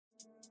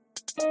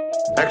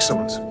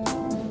Excellent.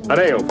 An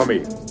ale for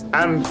me.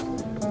 And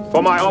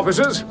for my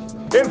officers.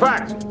 In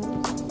fact,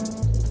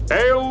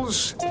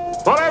 ales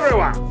for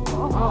everyone.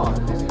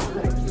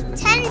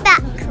 10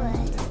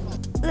 backward.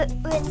 With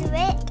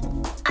Rick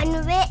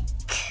and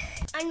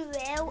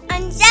Will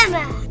and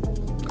Gemma.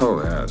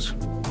 Oh, yes.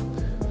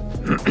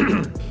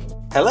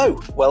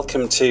 Hello,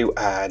 welcome to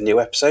a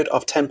new episode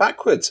of 10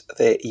 Backwards,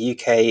 the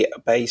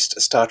UK-based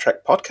Star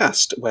Trek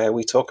podcast, where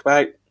we talk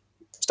about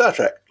Star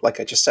Trek, like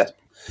I just said.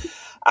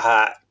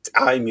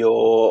 I'm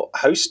your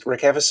host,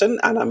 Rick Everson,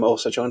 and I'm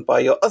also joined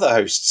by your other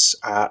hosts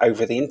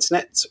over the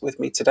internet. With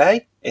me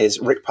today is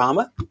Rick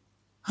Palmer.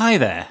 Hi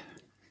there.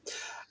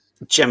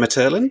 Gemma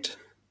Turland.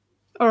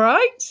 All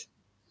right.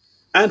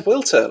 And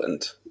Will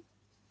Turland.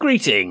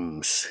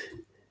 Greetings.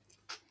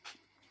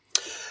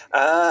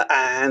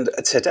 And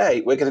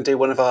today we're going to do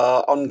one of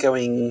our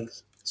ongoing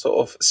sort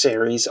of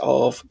series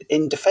of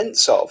In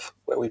Defense Of,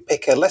 where we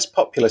pick a less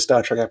popular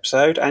Star Trek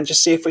episode and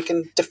just see if we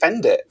can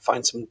defend it,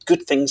 find some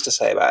good things to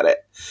say about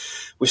it.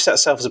 We've set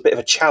ourselves a bit of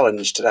a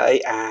challenge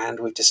today, and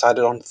we've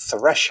decided on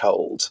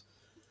Threshold,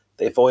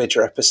 the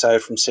Voyager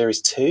episode from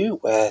Series 2,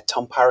 where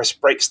Tom Paris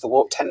breaks the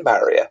Warp 10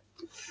 barrier.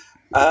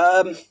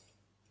 I'm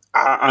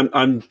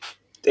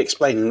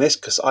explaining this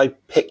because I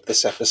picked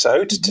this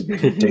episode to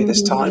do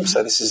this time,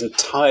 so this is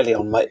entirely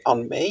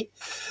on me.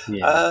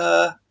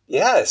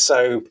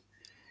 So,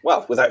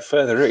 well, without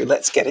further ado,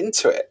 let's get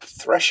into it.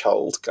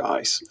 Threshold,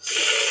 guys.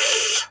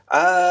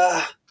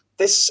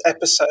 This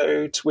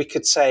episode, we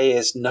could say,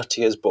 is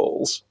nutty as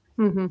balls.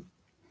 Mm-hmm.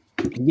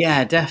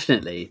 Yeah,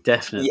 definitely.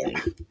 Yeah.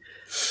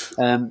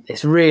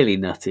 It's really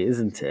nutty,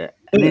 isn't it?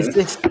 And it's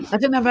this. I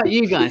don't know about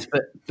you guys,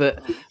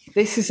 but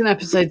this is an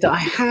episode that I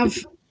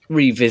have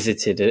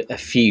revisited a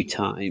few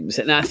times,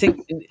 and I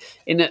think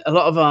in a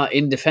lot of our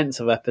In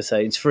Defense Of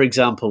episodes, for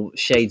example,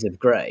 Shades of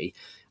Grey,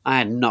 I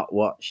had not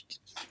watched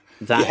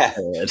that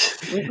third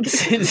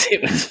since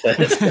it was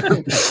first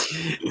on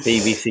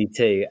BBC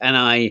Two, and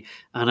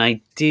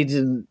I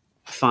didn't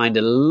find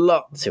a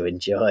lot to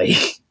enjoy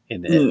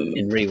in it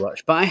in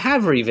rewatch. But I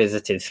have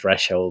revisited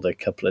Threshold a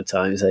couple of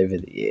times over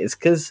the years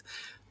because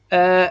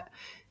it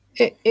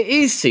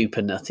is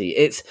super nutty.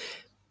 It's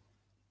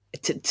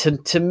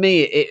to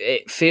me,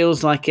 it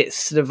feels like it's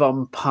sort of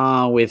on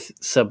par with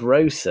Sub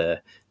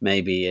Rosa,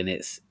 maybe in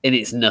its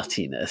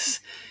nuttiness,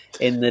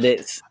 in that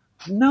it's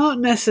not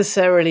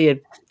necessarily a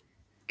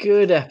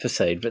good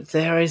episode, but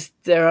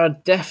there are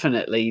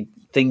definitely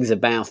things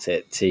about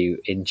it to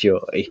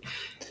enjoy,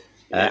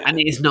 and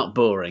it is not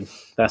boring.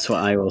 That's what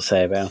I will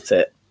say about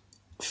it.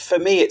 For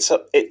me, it's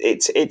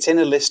in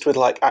a list with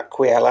like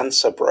Aquiel and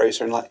Sub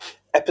Rosa, and like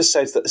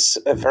episodes that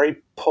are very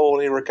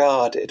poorly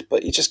regarded,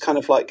 but you just kind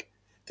of like,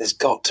 there's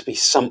got to be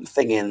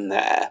something in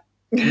there.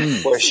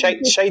 Whereas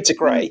Shades of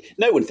Grey,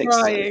 no one thinks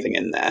there's anything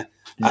in there.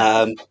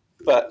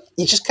 But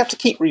you just have to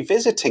keep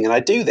revisiting, and I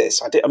do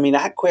this. I mean,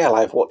 Aquiel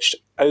I've watched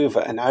over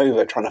and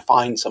over trying to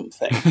find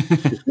something.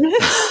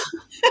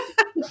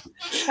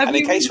 And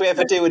in case we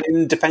ever do an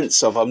In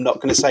Defense Of, I'm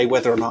not going to say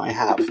whether or not I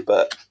have,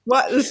 but...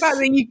 Well, the fact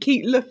that you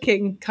keep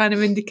looking kind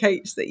of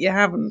indicates that you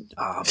haven't.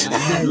 Oh,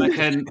 like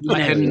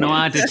a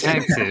noir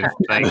detective,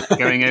 like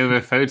going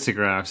over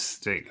photographs.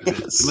 There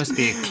must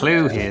be a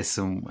clue here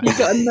somewhere. You've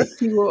got a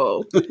nutty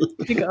wall.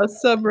 You've got a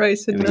Sub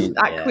Rosa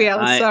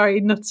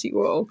Aquiel, nutty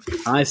wall.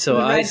 I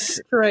saw red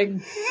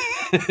string.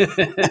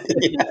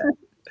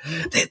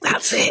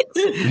 That's it.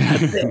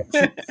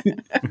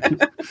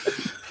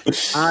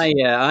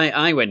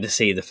 I went to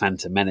see The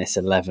Phantom Menace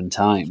 11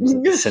 times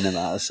at the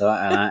cinema, so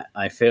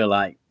I feel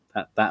like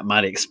that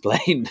might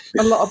explain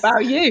a lot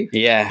about you.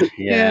 Yeah.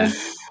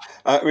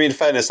 I mean, in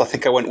fairness, I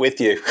think I went with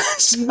you.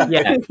 So.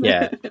 Yeah,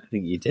 I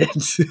think you did.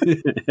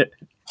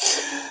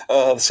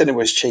 The cinema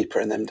was cheaper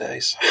in them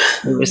days.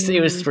 It was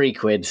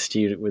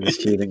 £3 with a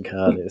student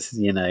card. It's,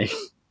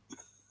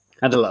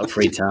 had a lot of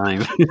free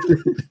time.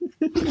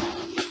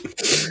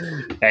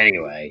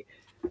 Anyway,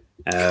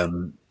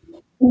 the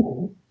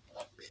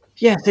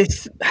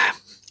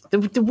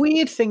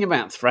weird thing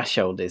about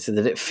Threshold is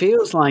that it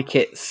feels like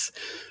it's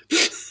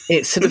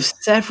sort of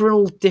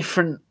several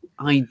different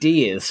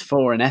ideas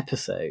for an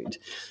episode,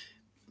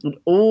 and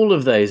all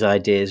of those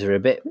ideas are a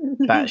bit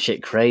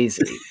batshit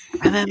crazy,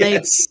 and then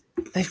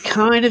they've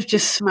kind of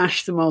just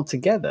smashed them all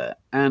together,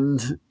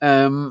 and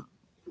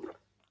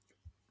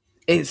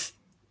it's.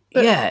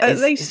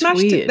 They've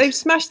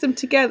smashed them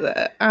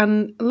together,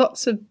 and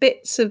lots of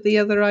bits of the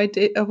other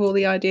all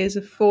the ideas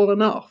have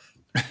fallen off.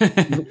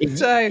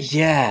 So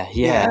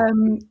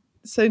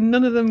so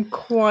none of them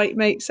quite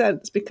make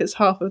sense because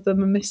half of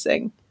them are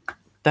missing.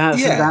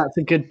 That's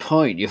a good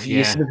point.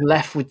 You're sort of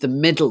left with the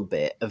middle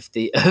bit of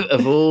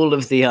all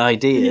of the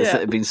ideas that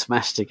have been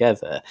smashed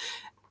together,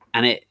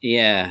 and it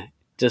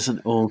doesn't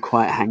all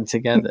quite hang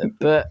together.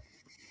 But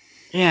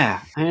I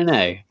don't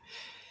know.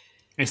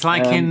 It's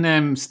like in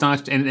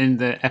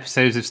the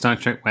episodes of Star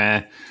Trek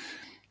where,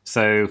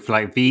 so for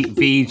like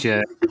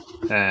Voyager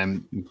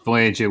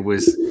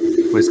was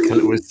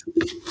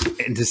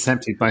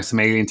intercepted by some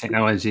alien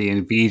technology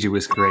and Voyager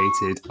was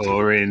created,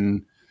 or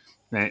in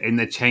in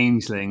the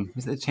Changeling.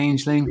 Is it the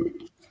Changeling?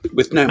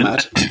 With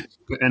Nomad.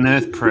 An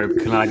Earth probe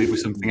collided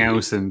with something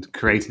else and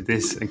created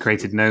this and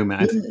created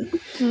Nomad.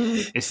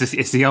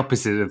 It's the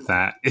opposite of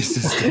that. It's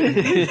just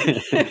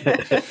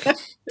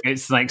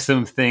it's like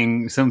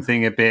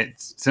something a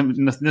bit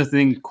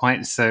nothing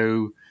quite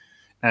so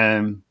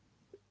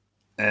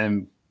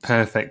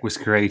perfect was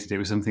created. It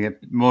was something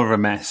more of a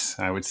mess,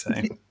 I would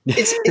say.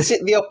 Is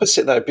it the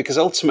opposite though? Because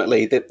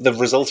ultimately the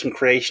resultant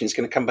creation is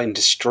going to come by and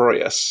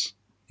destroy us.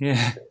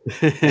 Yeah,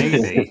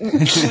 maybe.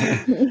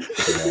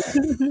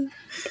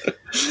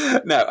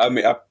 No, I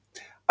mean,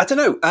 I don't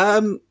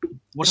know.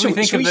 What do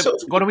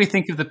we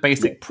think of the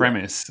basic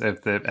premise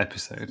of the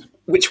episode?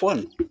 Which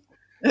one?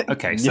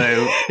 Okay,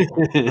 so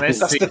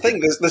that's the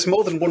thing. There's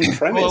more than one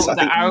premise. Well,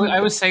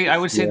 I would say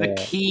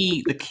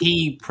the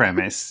key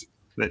premise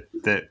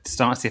that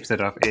starts the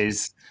episode off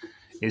is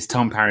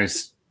Tom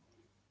Paris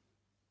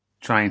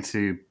trying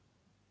to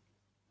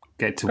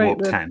get to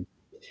Warp 10.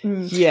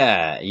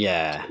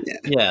 Yeah.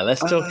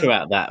 Let's talk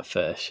about that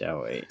first,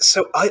 shall we?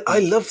 So I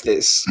love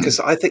this because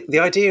I think the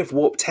idea of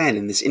Warp 10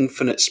 and this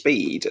infinite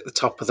speed at the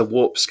top of the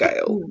warp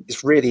scale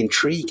is really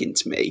intriguing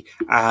to me.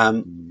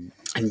 And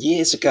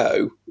years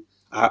ago,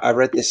 I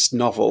read this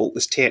novel,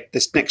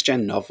 this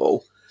next-gen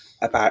novel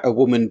about a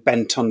woman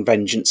bent on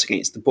vengeance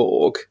against the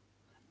Borg.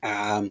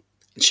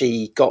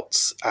 She got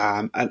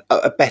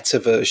a better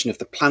version of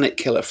the Planet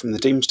Killer from the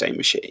Doomsday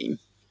Machine,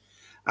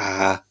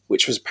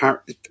 which was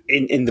apparently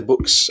in the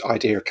book's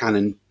idea of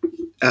canon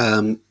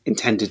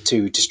intended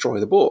to destroy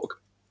the Borg,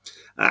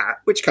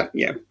 which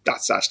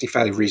that's actually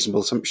fairly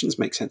reasonable assumptions,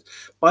 make sense.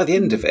 By the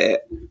end of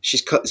it,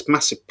 she's cut this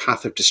massive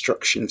path of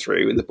destruction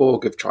through, and the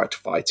Borg have tried to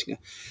fight her.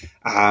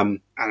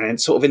 And then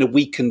sort of in a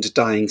weakened,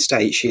 dying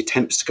state, she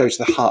attempts to go to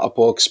the heart of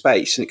Borg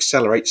space and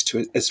accelerates to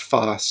it as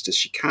fast as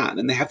she can.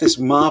 And they have this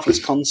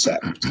marvellous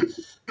concept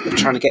of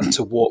trying to get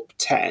to Warp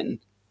 10,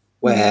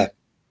 where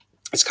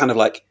it's kind of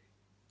like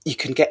you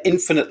can get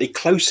infinitely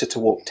closer to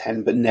Warp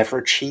 10 but never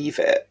achieve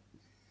it.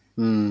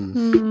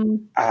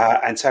 And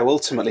so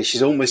ultimately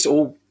she's almost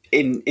all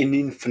in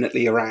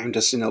infinitely around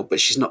us, but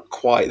she's not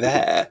quite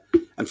there.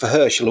 And for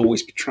her, she'll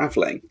always be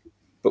travelling.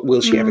 But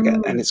will she ever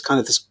get? And it's kind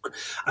of this.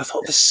 I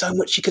thought there's so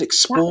much you could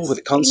explore with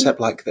a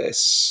concept like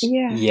this.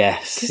 Yeah.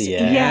 Yes.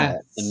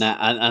 And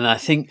I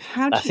think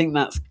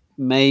that's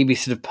maybe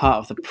sort of part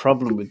of the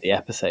problem with the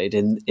episode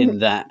in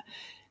that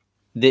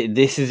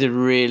this is a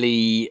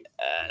really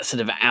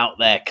sort of out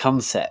there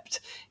concept,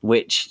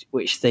 which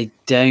they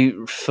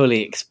don't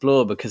fully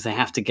explore because they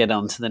have to get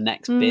on to the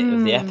next bit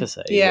of the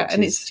episode. Yeah,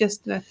 and it's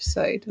just an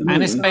episode,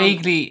 and it's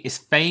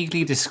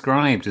vaguely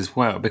described as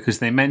well because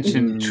they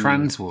mention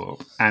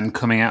transwarp and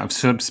coming out of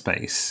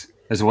subspace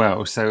as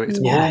well. So it's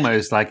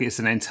almost like it's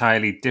an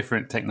entirely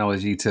different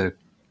technology to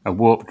a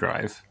warp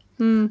drive,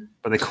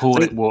 but they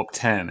call it Warp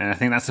 10, and I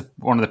think that's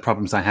one of the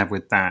problems I have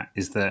with that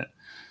is that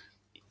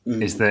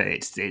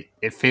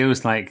it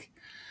feels like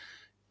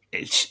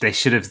they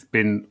should have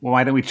been. Well,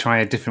 why don't we try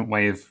a different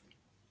way of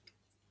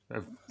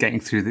getting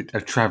through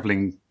of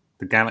traveling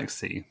the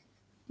galaxy?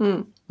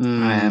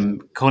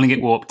 Calling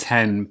it Warp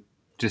 10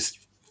 just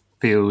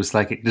feels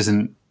like it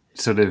doesn't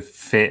sort of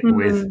fit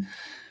with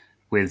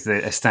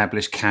the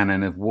established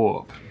canon of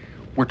warp.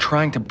 We're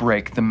trying to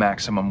break the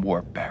maximum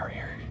warp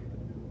barrier.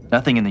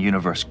 Nothing in the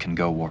universe can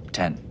go Warp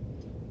 10.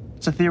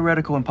 It's a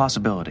theoretical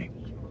impossibility.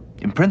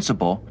 In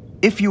principle,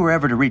 if you were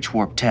ever to reach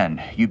Warp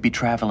 10, you'd be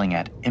traveling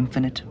at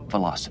infinite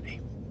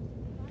velocity.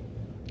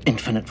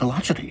 Infinite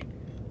velocity?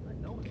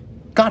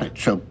 Got it.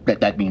 So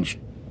that means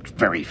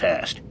very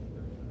fast.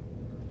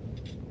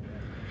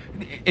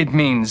 It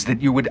means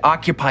that you would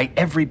occupy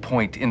every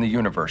point in the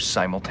universe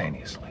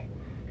simultaneously.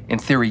 In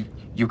theory,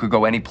 you could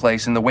go any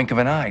place in the wink of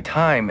an eye.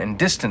 Time and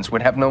distance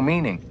would have no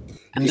meaning.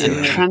 And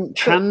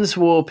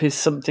transwarp is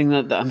something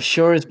that I'm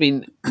sure has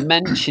been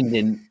mentioned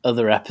in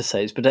other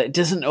episodes, but it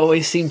doesn't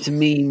always seem to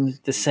mean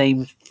the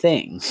same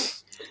thing.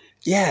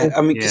 Yeah,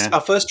 I mean, because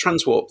our first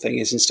transwarp thing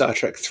is in Star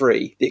Trek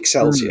 3. The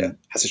Excelsior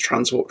has a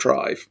transwarp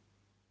drive.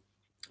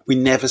 We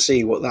never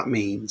see what that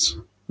means.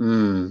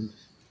 And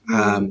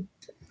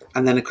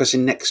then, of course,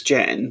 in Next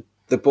Gen,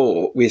 the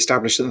Borg, we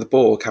established that the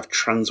Borg have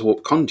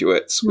transwarp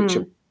conduits, which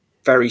are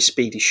very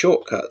speedy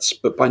shortcuts,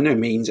 but by no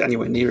means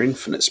anywhere near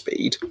infinite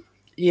speed.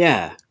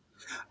 Yeah.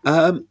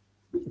 But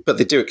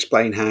they do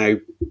explain how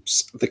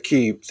the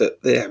cube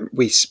that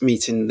we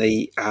meet in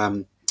the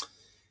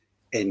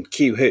in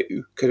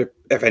Q-Who could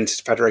have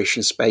entered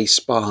Federation space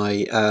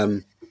by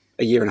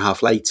a year and a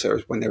half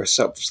later when they were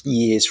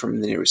years from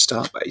the nearest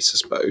starbase, I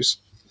suppose.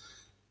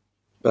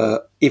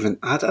 But even,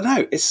 I don't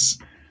know,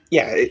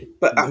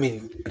 but I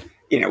mean,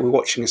 we're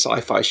watching a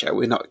sci-fi show.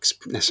 We're not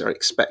necessarily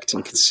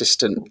expecting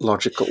consistent,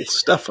 logical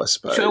stuff, I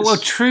suppose. Well,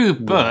 true,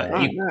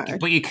 but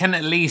you can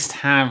at least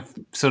have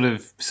sort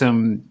of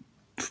some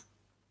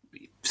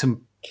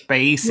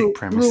basic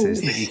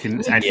premises that you can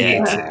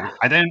adhere to.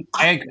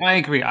 I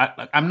agree.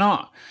 I'm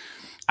not.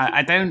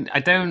 I don't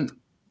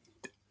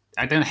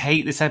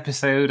hate this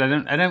episode. I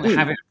don't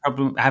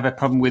have a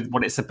problem with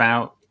what it's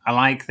about. I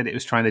like that it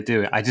was trying to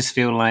do it. I just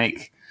feel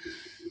like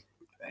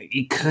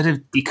he could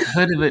have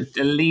at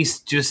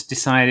least just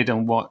decided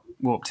on what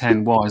Warp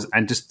 10 was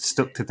and just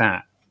stuck to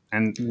that,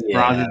 and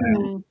rather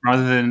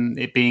than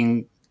it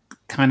being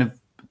kind of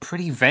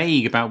pretty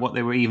vague about what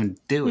they were even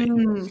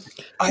doing.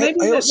 I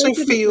also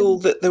feel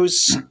that there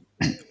was.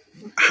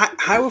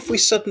 How have we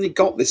suddenly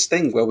got this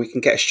thing where we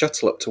can get a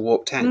shuttle up to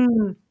Warp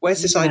 10?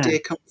 Where's this idea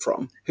come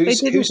from?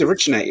 Who's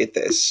originated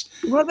this?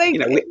 Well,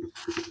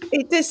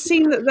 it does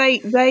seem that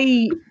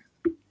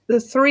the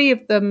three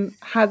of them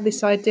had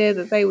this idea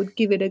that they would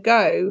give it a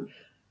go,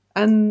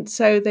 and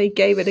so they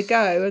gave it a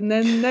go, and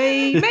then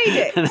they made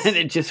it, and then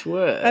it just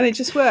worked.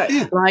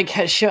 Yeah. Like,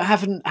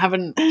 haven't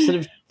sort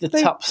of the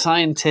top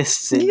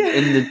scientists in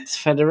the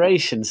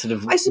Federation sort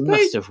of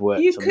must have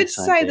worked. You on could this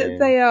say idea.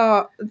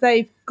 that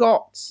they've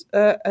got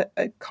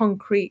a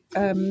concrete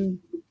like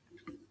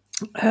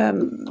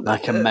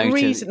a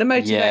motivation to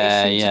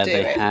do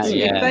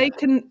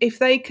it. If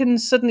they can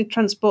suddenly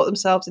transport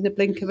themselves in the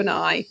blink of an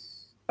eye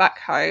back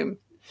home,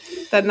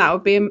 then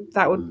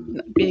that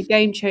would be a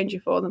game changer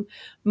for them.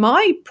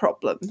 My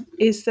problem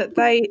is that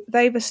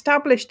they've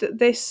established that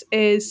this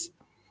is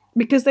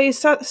because they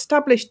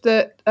established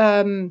that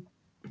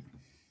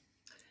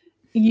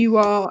you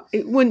are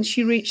once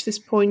you reach this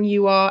point,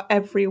 you are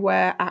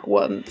everywhere at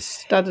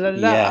once.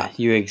 Yeah,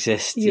 you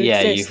exist.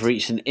 You've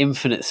reached an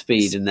infinite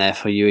speed, and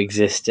therefore you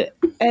exist at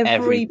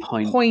every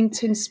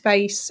point in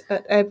space,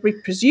 at every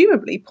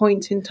presumably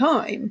point in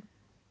time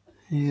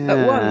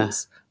at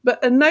once.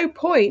 But at no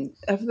point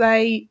have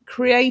they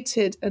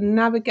created a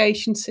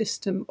navigation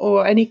system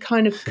or any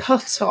kind of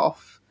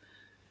cut-off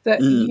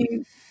that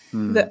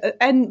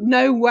and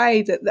no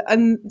way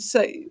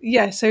so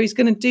he's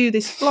going to do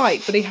this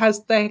flight, but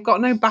they've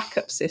got no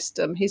backup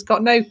system. He's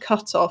got no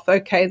cut-off.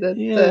 Okay,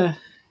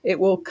 it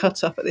will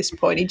cut off at this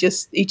point. He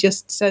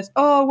just says,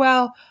 "Oh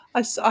well,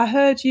 I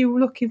heard you were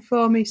looking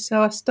for me,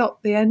 so I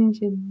stopped the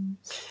engines."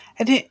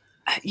 And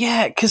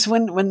because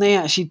when they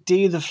actually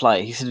do the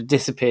flight, he sort of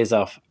disappears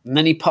off, and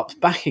then he pops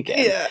back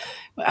again. Yeah,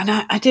 and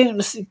I don't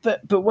understand.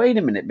 But wait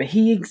a minute. But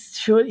he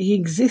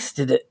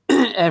existed at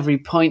every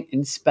point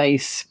in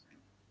space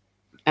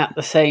at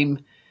the same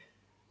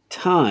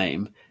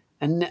time,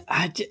 and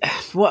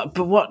what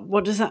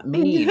does that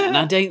mean? And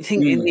I don't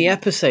think in the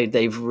episode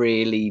they've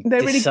really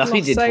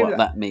decided what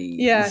that means.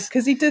 Yeah,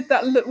 because he did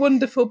that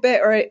wonderful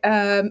bit where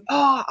and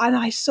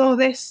I saw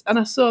this and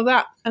I saw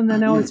that, and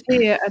then I was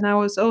here and I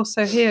was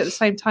also here at the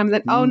same time.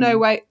 And then no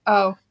wait,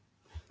 I've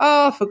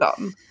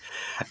forgotten.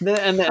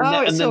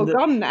 It's all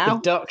gone now.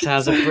 The Doctor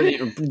has a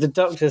brilliant. The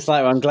Doctor's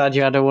like, well, "I'm glad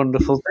you had a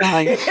wonderful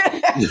time."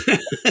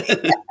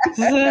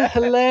 It's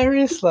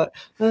hilarious. Like,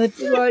 I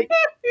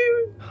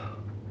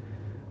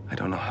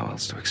don't know how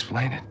else to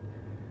explain it.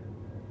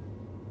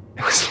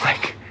 It was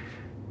like,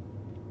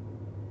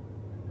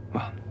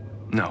 well,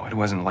 no, it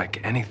wasn't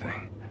like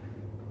anything.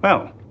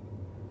 Well,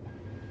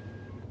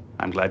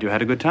 I'm glad you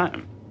had a good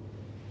time.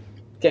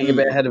 Getting a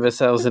bit ahead of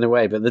ourselves in a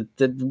way, but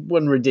the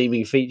one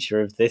redeeming feature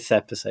of this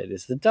episode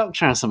is the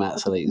Doctor has some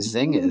absolute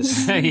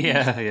zingers.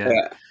 Yeah.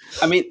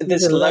 I mean,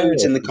 there's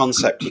loads in the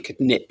concept you could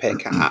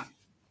nitpick at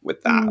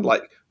with that.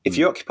 Like, if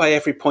you occupy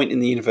every point in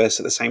the universe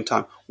at the same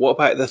time, what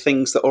about the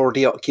things that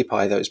already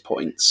occupy those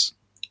points?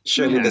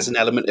 Surely there's an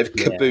element of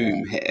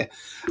kaboom here.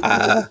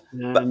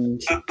 I'm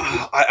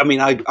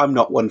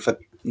not one for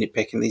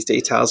nitpicking these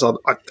details.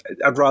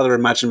 I'd rather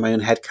imagine my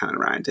own headcanon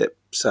around it.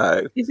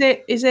 So, is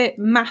it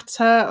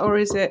matter, or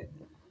is it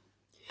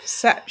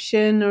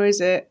perception, or is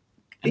it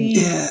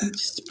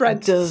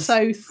spread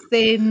so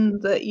thin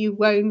that you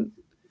won't?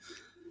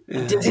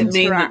 Does it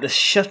mean that the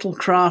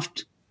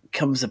shuttlecraft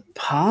comes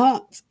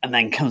apart and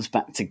then comes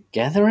back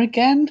together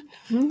again,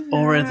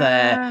 or are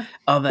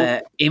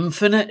there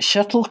infinite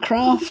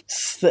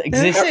shuttlecrafts that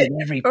exist in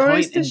every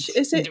point? Is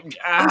it the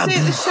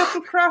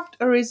shuttlecraft,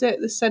 or is it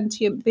the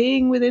sentient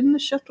being within the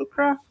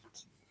shuttlecraft?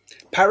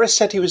 Paris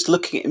said he was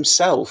looking at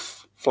himself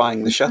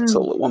flying the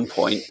shuttle at one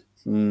point.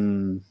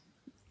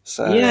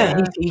 So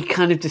he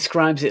kind of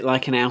describes it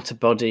like an outer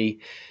body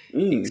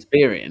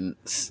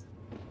experience.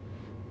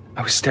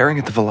 I was staring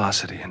at the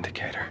velocity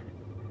indicator.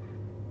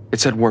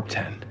 It said warp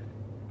 10.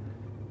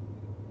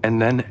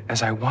 And then,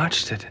 as I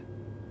watched it,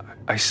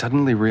 I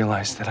suddenly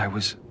realized that I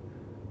was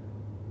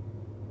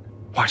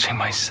watching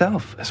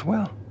myself as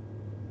well.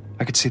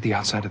 I could see the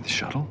outside of the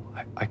shuttle.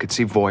 I could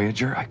see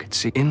Voyager. I could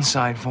see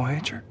inside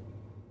Voyager.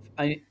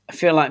 I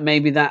feel like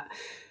maybe that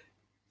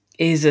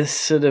is a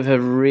sort of a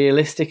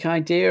realistic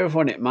idea of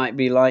what it might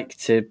be like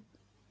to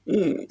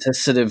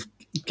sort of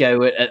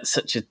go at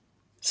such a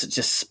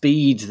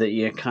speed that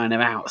you're kind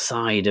of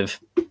outside of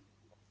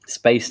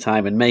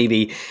space-time, and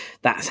maybe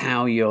that's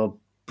how your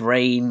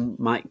brain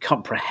might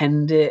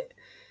comprehend it.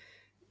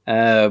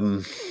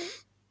 But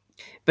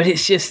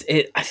it's just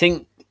I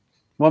think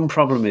one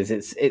problem is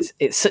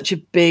it's such a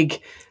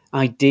big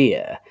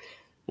idea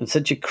and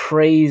such a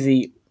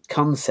crazy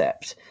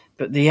concept,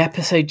 but the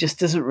episode just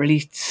doesn't really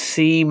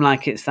seem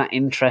like it's that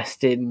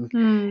interested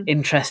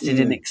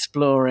in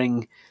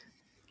exploring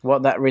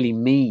what that really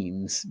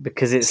means,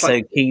 because it's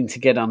so keen to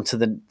get onto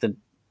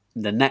the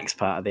next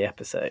part of the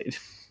episode.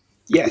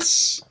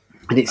 Yes.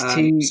 And it's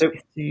too.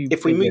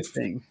 If we move,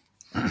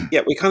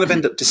 we kind of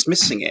end up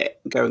dismissing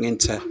it, going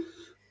into,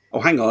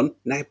 oh, hang on,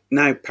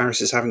 now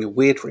Paris is having a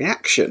weird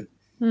reaction.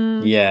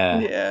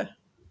 Yeah.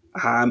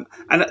 And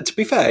to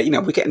be fair,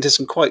 we get into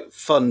some quite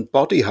fun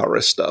body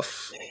horror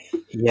stuff.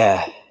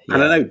 Yeah.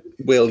 And I know,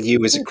 Will,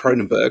 you as a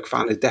Cronenberg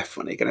fan are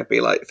definitely going to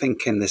be like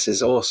thinking this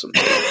is awesome.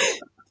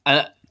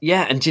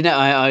 Yeah, and do you know,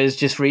 I was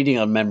just reading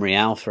on Memory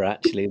Alpha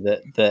actually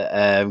that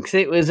because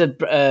it was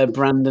a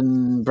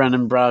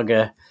Brandon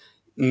Braga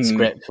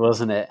script,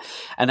 wasn't it?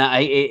 And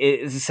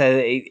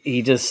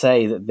he does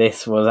say that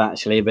this was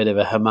actually a bit of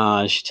a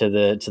homage to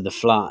the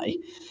Fly,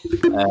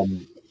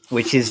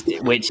 which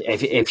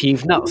if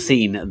you've not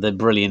seen the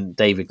brilliant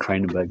David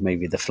Cronenberg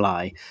movie The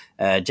Fly,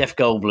 Jeff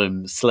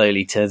Goldblum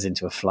slowly turns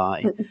into a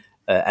fly,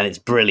 and it's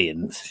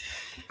brilliant.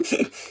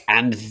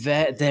 And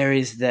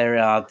there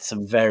are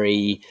some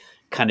very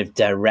kind of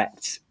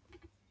direct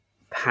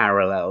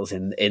parallels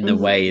in the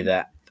way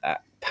that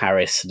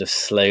Paris sort of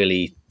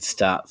slowly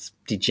starts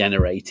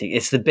degenerating.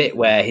 It's the bit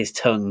where his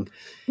tongue,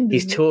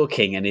 he's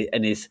talking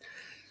and his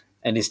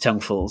tongue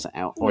falls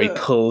out, or he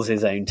pulls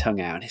his own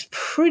tongue out. It's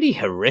pretty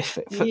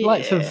horrific, for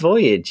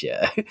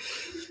Voyager.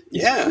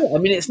 Yeah, I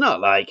mean, it's not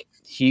like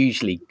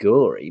hugely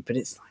gory, but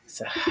it's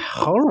a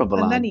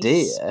horrible and then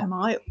idea. He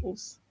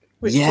smiles,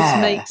 which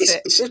just makes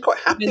it. He's quite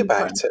happy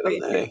about it,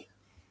 isn't he?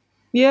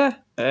 Yeah.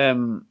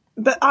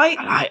 But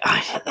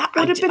that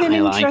would have been an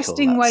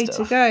interesting way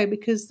to go,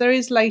 because there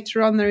is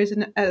later on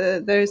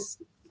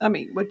I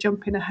mean, we're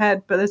jumping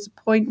ahead, but there's a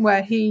point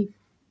where he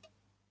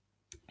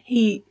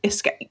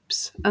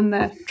escapes and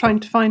they're trying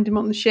to find him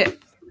on the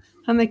ship,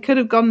 and they could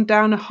have gone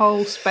down a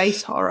whole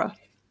space horror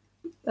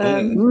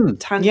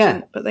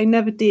tangent, but they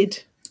never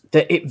did.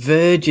 It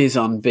verges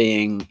on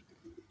being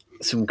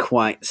some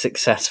quite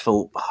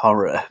successful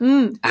horror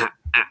at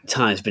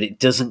times, but it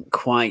doesn't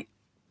quite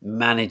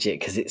manage it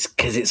because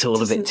it's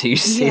all a bit too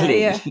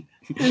silly. Yeah.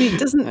 And it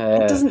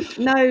doesn't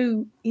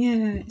know.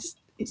 Yeah,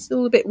 it's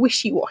all a bit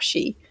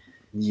wishy-washy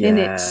in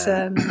its.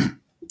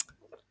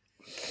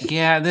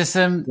 Yeah, there's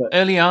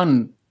early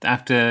on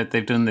after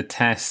they've done the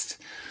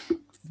test,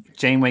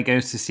 Janeway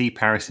goes to see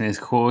Paris in his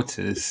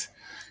quarters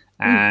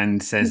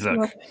and says,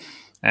 "Look,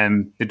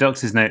 the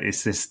doctors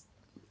noticed this.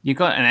 You've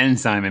got an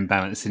enzyme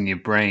imbalance in your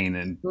brain,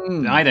 and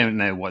I don't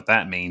know what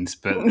that means,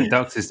 but the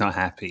doctor's not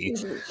happy.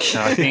 So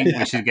I think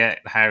we should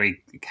get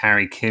Harry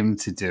Kim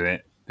to do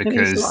it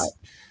because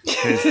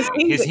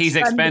he's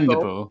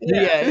expendable."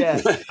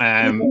 Yeah.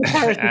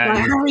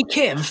 Harry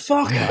Kim,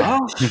 fuck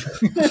off.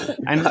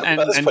 and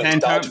then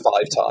died 5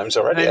 times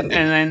already. And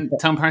then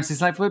Tom Paris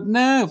is like, "But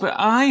no, but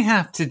I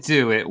have to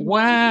do it.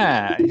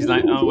 Where?" He's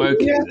like, "Oh,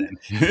 okay then."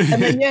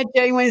 And then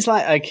Janeway's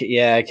like,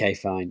 "Okay,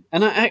 fine."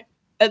 And I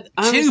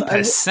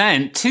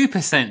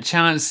 2%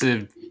 chance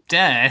of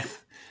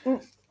death.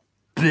 But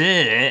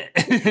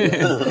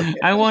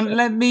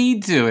let me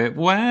do it.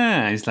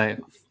 Where? He's like,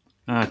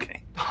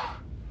 okay.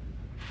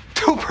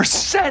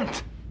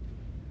 2%.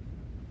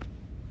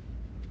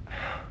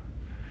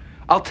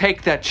 I'll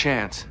take that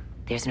chance.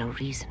 There's no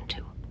reason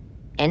to.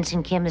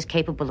 Ensign Kim is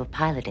capable of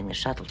piloting the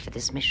shuttle for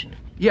this mission.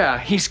 Yeah,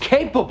 he's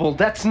capable.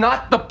 That's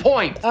not the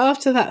point.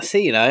 After that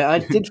scene, I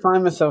did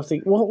find myself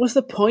thinking, what was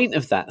the point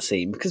of that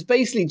scene? Because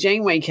basically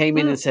Janeway came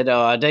in and said, "Oh,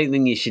 I don't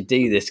think you should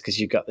do this because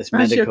you've got this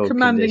medical your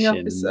commanding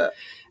condition." Officer.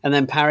 And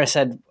then Paris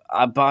said,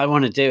 "But I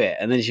want to do it."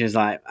 And then she was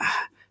like,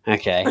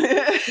 "Okay."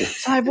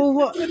 It's like, well,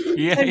 what?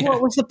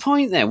 What was the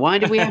point there? Why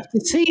did we have to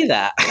see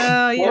that?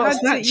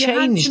 That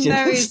changed in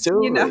the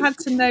story? You had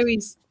to know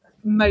his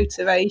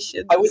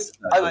motivation. I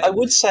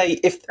would say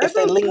if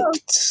they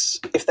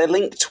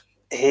linked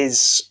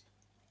his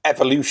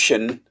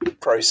evolution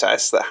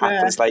process that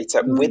happens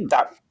later with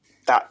that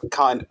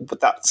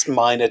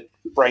minor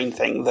brain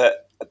thing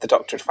that the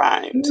Doctor had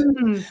found.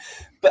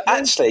 But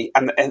actually,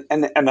 and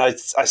I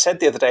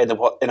said the other day in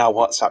our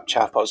WhatsApp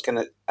chat, I was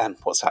going to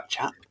WhatsApp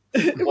chat.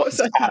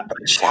 WhatsApp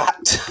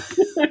chat.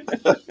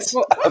 I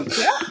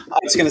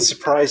was going to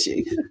surprise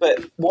you,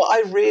 but what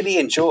I really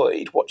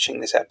enjoyed watching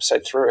this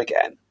episode through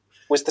again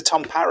was the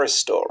Tom Paris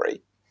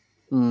story.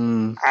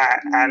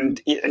 And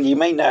you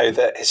may know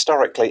that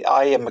historically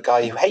I am a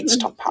guy who hates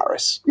Tom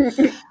Paris.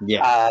 Why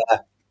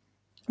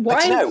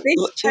has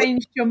this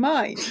changed your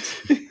mind?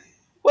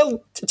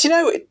 Well, do you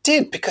know, it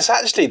did, because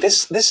actually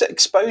this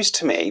exposed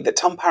to me that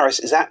Tom Paris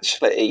is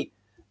actually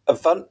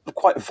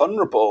quite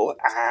vulnerable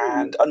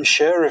and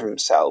unsure of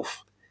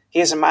himself.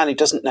 He is a man who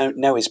doesn't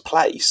know his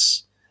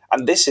place,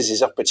 and this is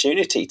his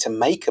opportunity to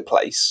make a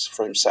place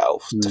for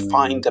himself, to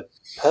find a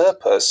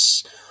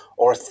purpose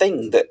or a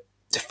thing that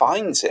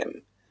defines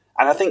him.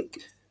 And I think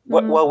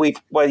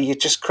where you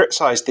just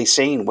criticised the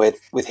scene with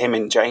him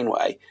and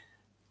Janeway,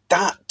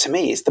 that to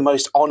me is the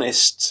most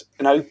honest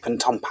and open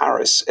Tom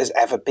Paris has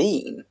ever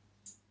been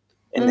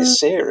in this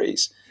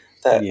series.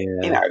 That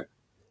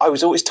I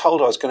was always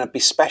told I was going to be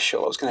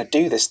special, I was going to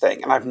do this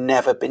thing, and I've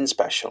never been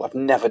special. I've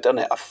never done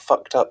it. I've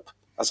fucked up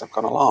as I've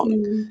gone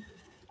along,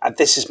 and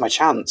this is my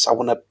chance. I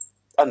want to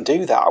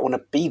undo that. I want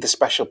to be the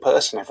special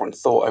person everyone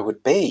thought I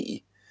would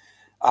be.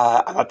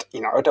 And I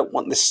don't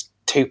want this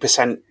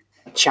 2%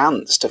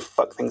 chance to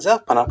fuck things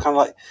up. And I'm kind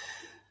of like,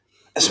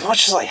 as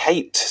much as I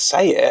hate to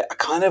say it, I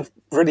kind of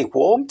really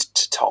warmed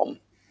to Tom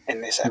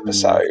in this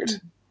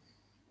episode.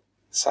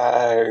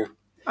 So,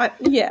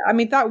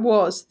 that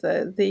was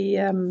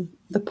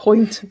the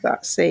point of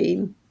that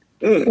scene,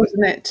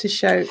 wasn't it? To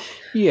show.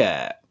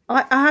 Yeah.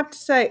 I have to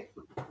say,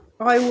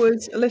 I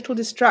was a little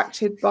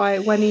distracted by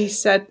when he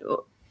said,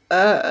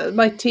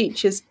 my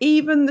teachers,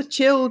 even the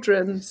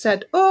children,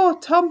 said, "Oh,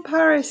 Tom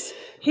Paris,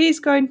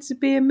 he's going to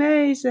be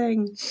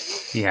amazing."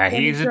 Yeah,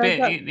 he's a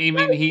bit. He's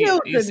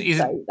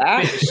a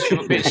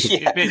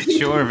bit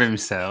sure of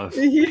himself.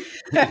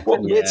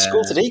 What weird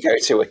school did he go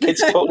to where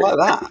kids talk like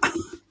that?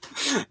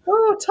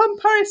 Oh, Tom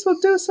Paris will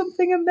do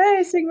something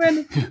amazing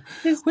when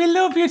we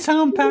love you,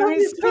 Tom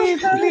Paris.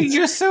 Please,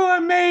 you're so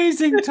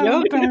amazing,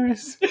 Tom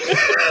Paris.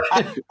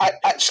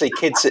 Actually,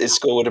 kids at his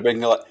school would have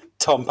been like,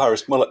 Tom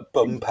Paris, more like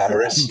Bum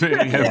Paris.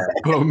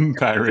 Bum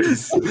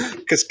Paris.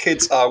 Because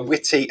kids are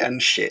witty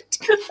and shit.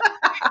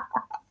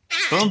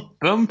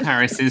 Bum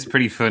Paris is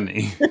pretty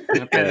funny.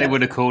 I bet they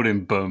would have called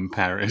him Bum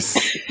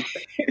Paris.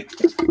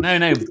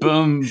 No,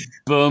 Bum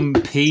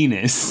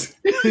Penis.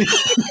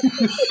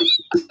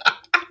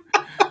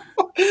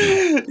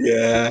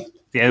 Yeah,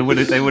 they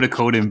would have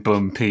called him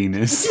Bum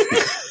Penis.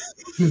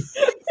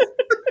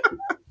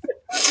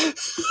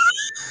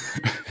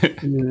 I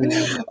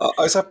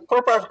was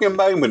probably having a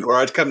moment where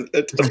I'd overcome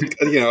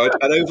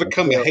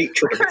a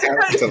hatred of a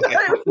character.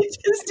 I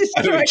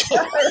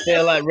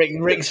feel like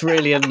Rick's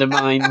really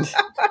undermined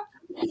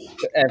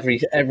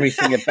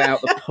everything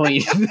about the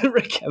point that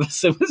Rick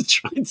Everson was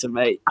trying to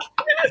make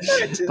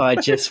by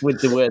just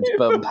with the words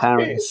Bum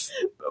Paris.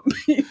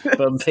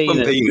 Bum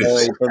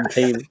penis.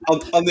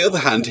 On the other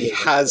hand, he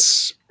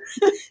has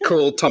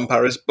called Tom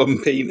Paris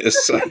Bum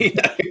Penis, so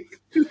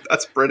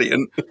that's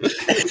brilliant.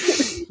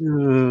 That's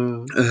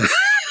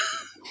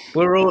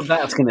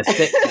going to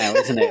stick now,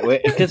 isn't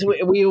it? Because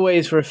we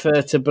always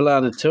refer to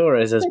B'Elanna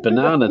Torres as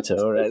Banana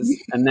Torres,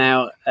 and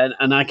now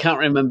and I can't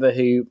remember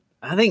who.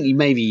 I think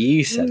maybe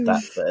you said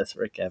that first,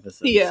 Rick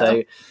Everson.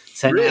 Yeah.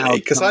 So really?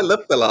 Because I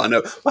love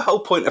B'Elanna. The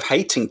whole point of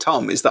hating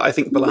Tom is that I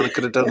think B'Elanna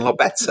could have done a lot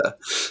better.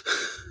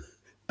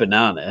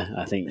 Banana,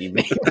 I think you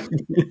mean.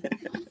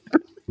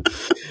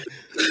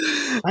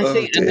 I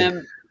think,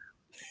 and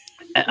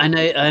I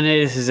know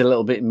this is a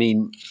little bit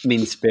mean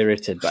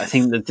spirited, but I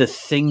think that the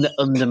thing that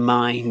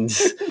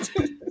undermines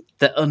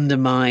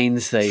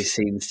those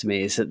scenes to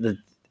me is that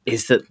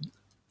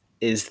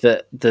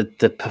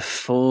the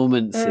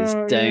performances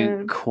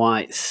don't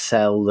quite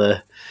sell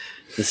the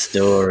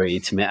story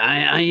to me.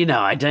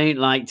 I don't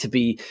like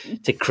to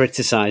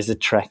criticize the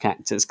Trek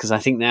actors because I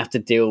think they have to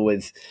deal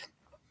with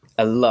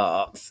a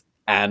lot.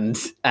 And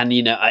I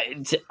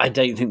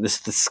don't think the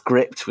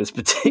script was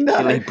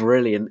particularly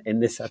brilliant in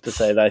this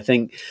episode. I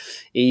think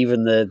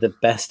even the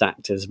best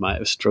actors might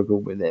have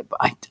struggled with it, but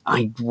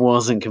I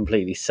wasn't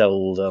completely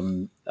sold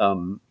on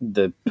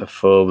the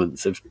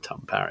performance of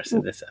Tom Paris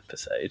in this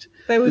episode.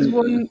 There was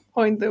one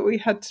point that we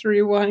had to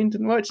rewind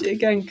and watch it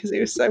again because it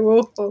was so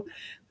awful.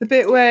 The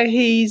bit where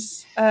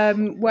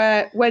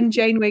when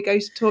Janeway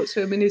goes to talk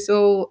to him and he's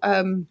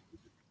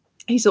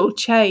all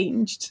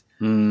changed.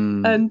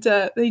 And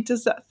he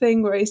does that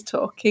thing where he's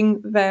talking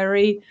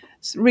very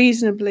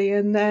reasonably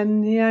and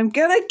then, I'm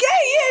going to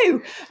get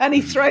you! And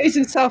he throws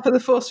himself at the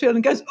force field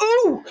and goes,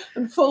 ooh!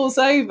 And falls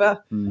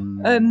over.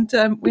 And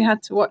we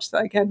had to watch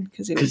that again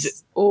because it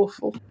was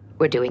awful.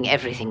 We're doing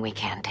everything we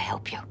can to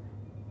help you.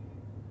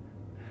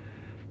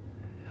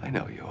 I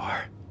know you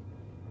are.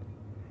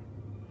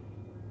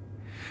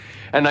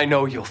 And I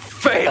know you'll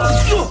fail!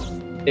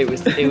 It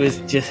was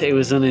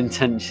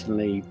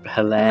unintentionally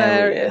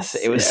hilarious.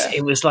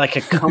 It was like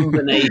a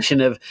combination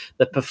of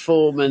the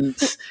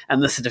performance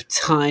and the sort of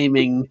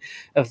timing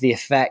of the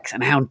effects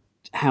and how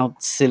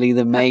silly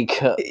the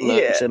makeup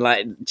looked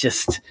and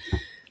just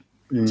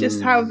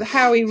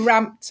how he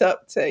ramped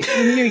up to.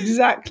 He knew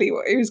exactly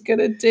what he was going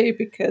to do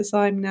because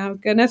I'm now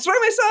going to throw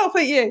myself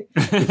at you.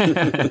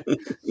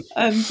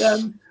 And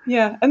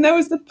there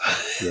was the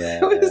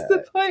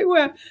point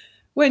where.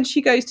 When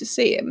she goes to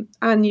see him,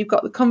 and you've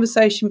got the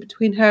conversation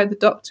between her and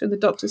the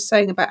doctor's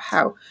saying about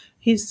how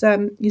he's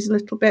a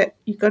little bit.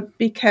 You've got to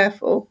be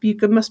careful. You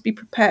must be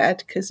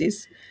prepared because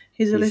he's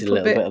a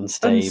little bit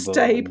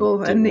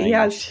unstable and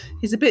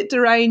he's a bit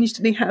deranged,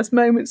 and he has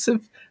moments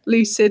of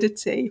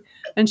lucidity.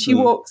 And she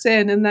walks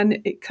in, and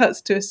then it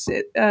cuts to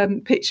a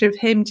picture of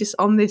him just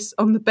on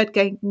the bed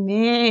going,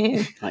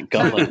 nah. Like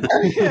Gollum.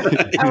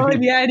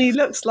 And he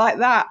looks like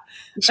that.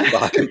 It's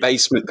like a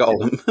basement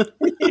Gollum.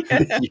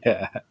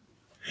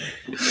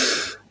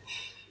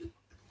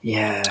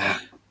 Yeah.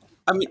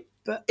 I mean,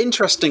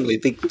 interestingly,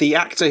 the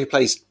actor who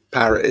plays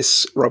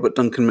Paris, Robert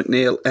Duncan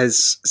McNeil,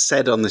 has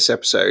said on this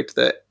episode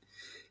that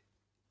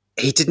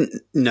he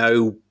didn't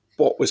know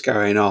what was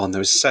going on. There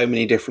was so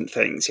many different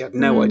things. He had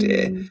no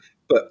idea.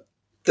 But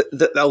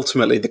that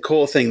ultimately, the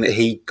core thing that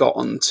he got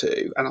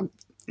onto, and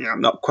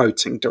I'm not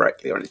quoting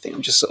directly or anything,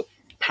 I'm just sort of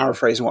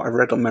paraphrasing what I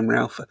read on Memory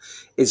Alpha,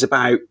 is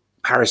about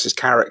Paris's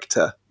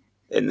character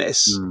in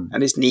this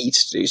and his need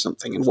to do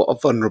something and what a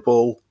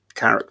vulnerable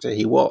character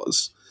he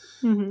was.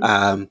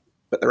 Mm-hmm.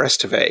 But the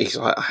rest of it, he's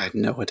like, I had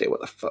no idea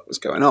what the fuck was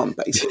going on,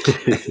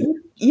 basically.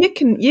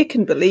 You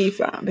can believe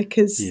that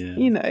because,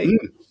 you know,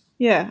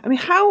 I mean,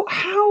 how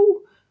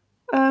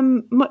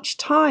much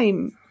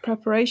time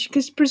preparation?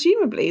 Because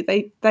presumably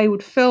they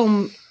would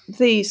film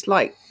these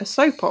like a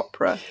soap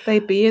opera.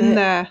 They'd be in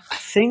there. I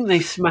think they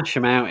smash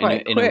them out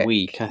in a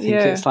week. I think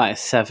it's like a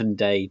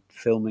 7-day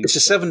filming. It's a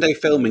 7-day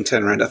filming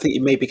turnaround. I think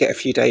you maybe get a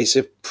few days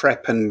of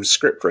prep and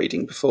script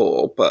reading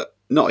before, but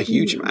not a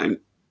huge amount.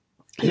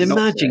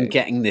 Imagine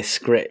getting this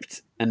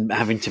script and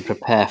having to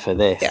prepare for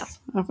this. Yeah.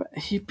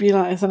 You'd be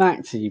like, as an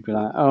actor, you'd be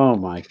like, oh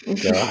my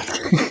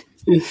God.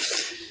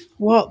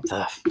 What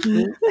the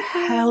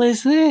hell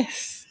is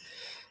this?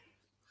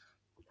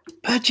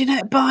 But you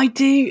know, I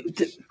do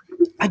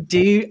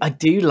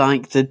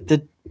like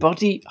the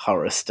body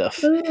horror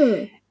stuff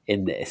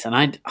in this, and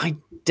I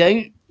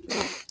don't.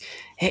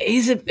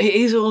 It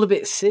is all a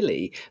bit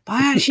silly, but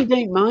I actually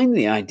don't mind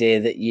the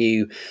idea that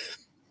you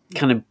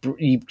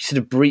sort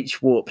of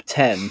breach warp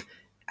 10,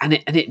 and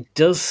it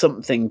does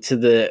something to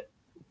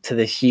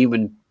the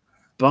human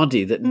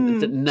body that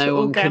no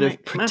one could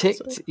have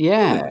predicted.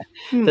 That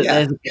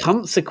there's a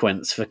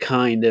consequence for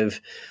kind of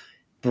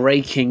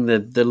breaking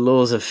the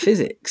laws of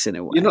physics in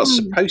a way. You're not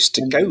supposed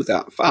to go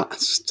that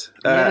fast,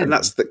 and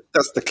that's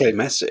the clear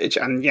message.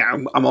 And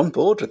I'm on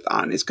board with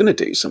that, and it's going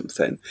to do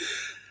something.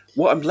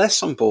 What I'm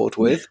less on board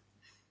with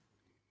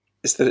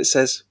is that it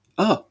says,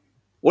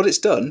 what it's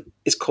done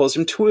is cause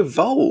him to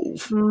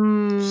evolve.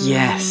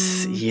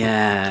 Yes,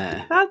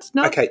 yeah. That's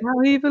not how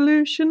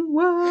evolution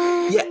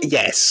works.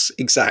 Yes,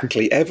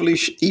 exactly.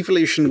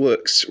 Evolution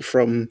works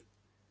from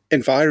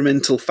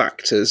environmental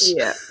factors.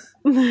 Yeah.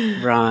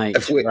 Right.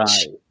 Of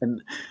which,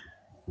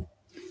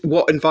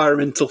 what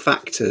environmental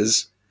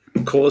factors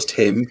caused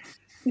him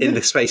in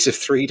the space of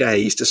 3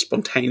 days to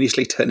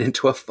spontaneously turn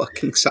into a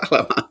fucking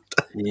salamander?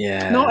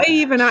 Yeah. Not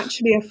even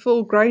actually a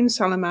full-grown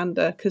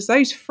salamander, because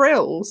those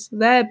frills,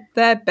 they're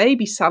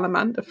baby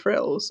salamander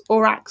frills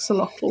or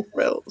axolotl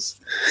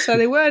frills. So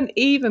they weren't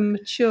even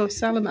mature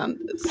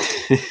salamanders,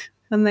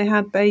 and they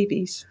had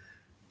babies.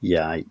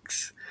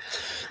 Yikes!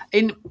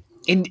 In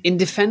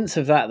defence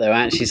of that, though,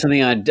 actually,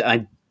 something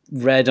I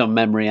read on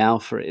Memory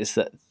Alpha is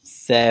that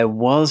there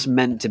was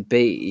meant to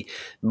be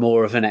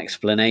more of an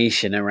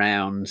explanation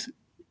around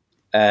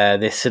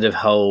this sort of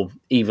whole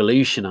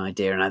evolution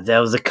idea, and there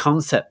was a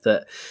concept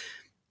that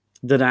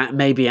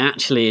maybe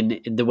actually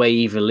in the way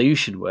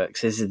evolution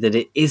works is that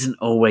it isn't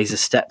always a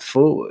step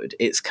forward;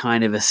 it's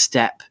kind of a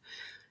step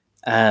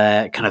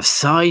kind of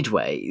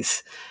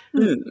sideways,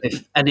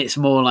 and it's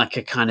more like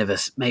a kind of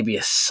maybe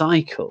a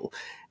cycle.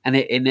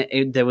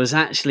 And there was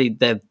actually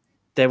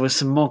there were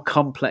some more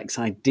complex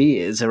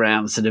ideas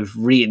around sort of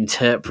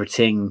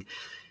reinterpreting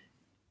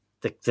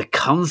the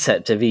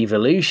concept of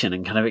evolution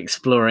and kind of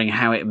exploring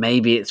how it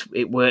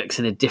works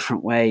in a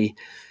different way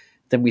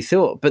than we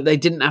thought. But they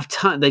didn't have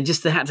time. They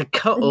had to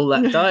cut all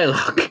that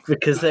dialogue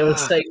because there was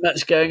so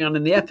much going on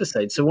in the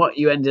episode. So what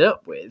you ended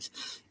up with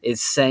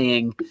is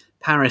saying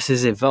Paris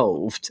has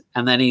evolved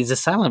and then he's a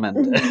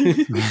salamander.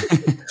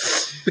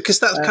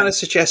 Because that kind of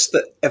suggests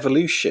that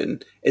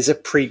evolution is a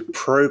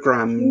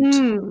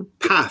pre-programmed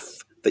path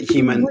that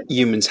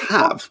humans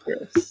have.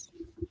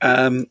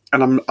 And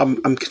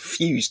I'm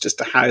confused as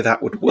to how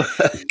that would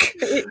work,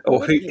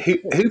 or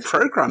who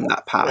programmed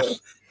that path,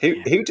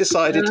 who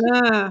decided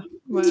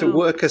to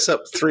work us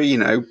up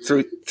through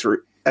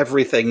through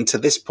everything to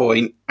this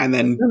point, and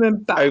then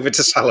over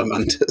to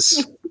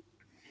salamanders.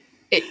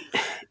 It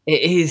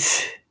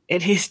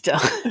is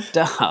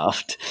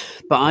daft,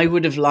 but I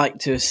would have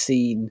liked to have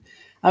seen.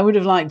 I would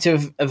have liked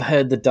to have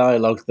heard the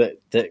dialogue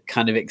that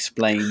kind of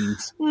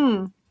explains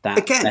that.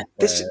 Again,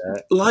 this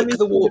like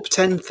the Warp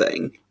 10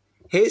 thing.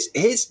 Here's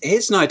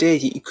an idea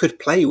that you could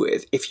play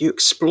with if you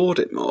explored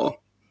it more.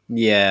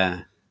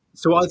 Yeah.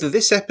 So either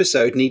this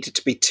episode needed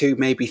to be 2,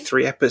 maybe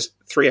 3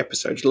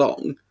 episodes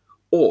long,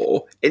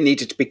 or it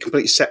needed to be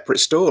completely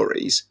separate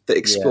stories that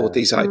explored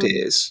these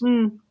ideas.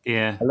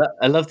 Yeah.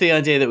 I love the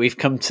idea that we've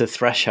come to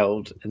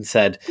threshold and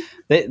said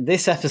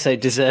this episode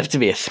deserved to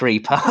be a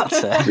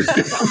 3-parter.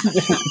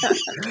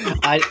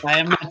 I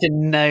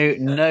imagine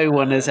no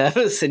one has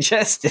ever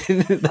suggested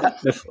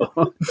that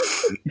before.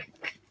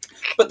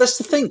 But that's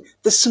the thing.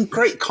 There's some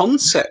great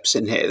concepts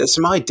in here. There's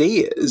some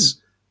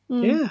ideas.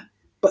 Yeah.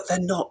 But they're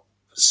not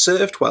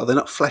served well. They're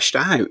not fleshed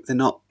out. They're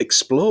not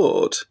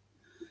explored.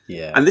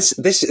 Yeah. And this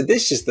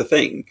is the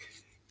thing.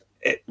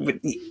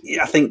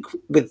 I think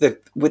with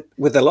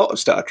a lot of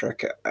Star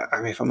Trek, I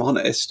mean, if I'm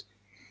honest,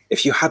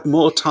 if you had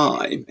more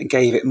time and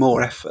gave it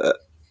more effort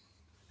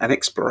and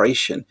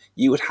exploration,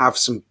 you would have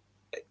some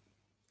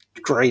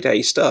grade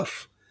A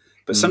stuff.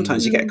 But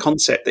sometimes you get a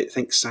concept that you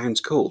think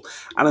sounds cool.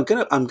 And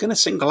I'm gonna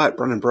single out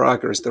Brannon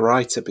Braga as the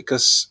writer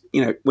because,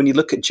 you know, when you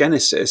look at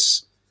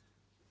Genesis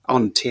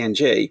on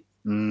TNG,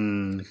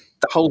 the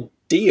whole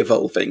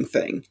de-evolving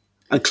thing,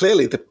 and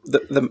clearly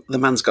the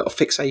man's got a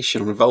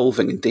fixation on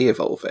evolving and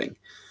de-evolving.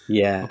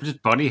 Yeah.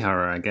 Just body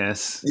horror, I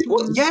guess.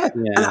 Well, yeah.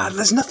 And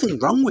there's nothing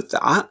wrong with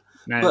that.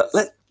 No.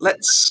 But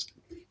let's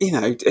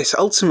it's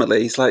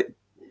ultimately, it's like,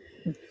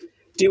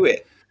 do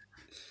it.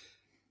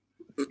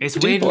 It's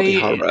weirdly,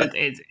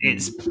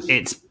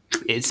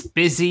 it's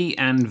busy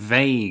and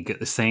vague at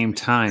the same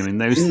time, and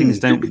those things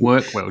don't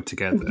work well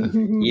together.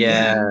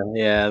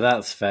 Yeah,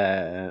 that's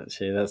fair.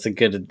 Actually, that's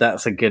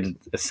a good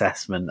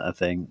assessment, I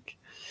think.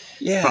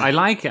 Yeah, but I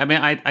like it. I mean,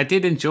 I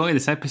did enjoy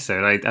this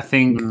episode. I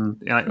think,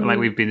 like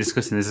we've been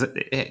discussing,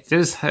 it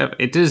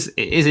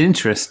is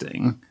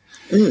interesting.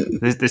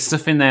 There's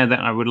stuff in there that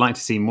I would like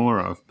to see more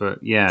of,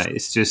 but yeah,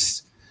 it's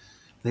just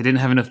they didn't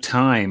have enough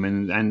time,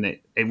 and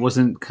it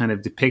wasn't kind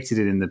of depicted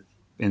in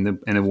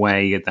a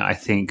way that I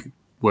think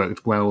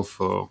worked well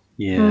for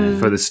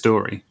the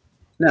story.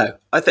 No,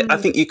 I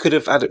think you could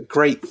have had a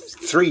great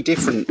 3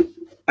 different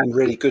and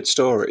really good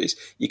stories.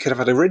 You could have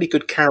had a really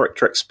good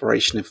character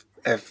exploration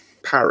of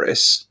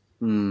Paris,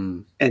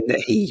 and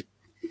that he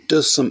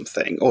does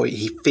something or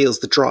he feels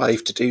the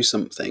drive to do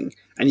something,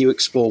 and you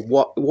explore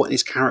what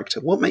his character,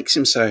 what makes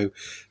him so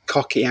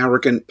cocky,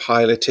 arrogant,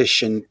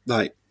 pilotician,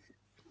 like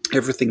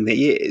everything that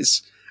he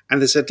is.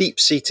 And there's a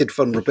deep-seated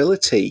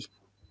vulnerability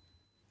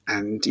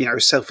and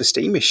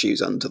self-esteem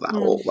issues under that.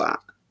 All that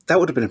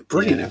would have been a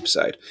brilliant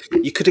episode.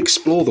 You could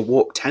explore the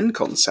Warp 10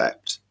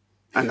 concept,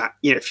 and that,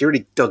 if you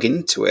really dug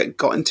into it,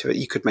 got into it,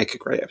 you could make a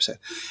great episode.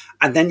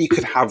 And then you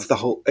could have the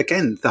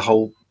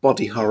whole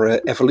body horror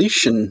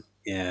evolution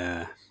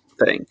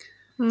thing.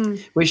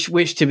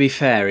 Which to be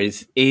fair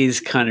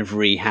is kind of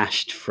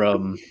rehashed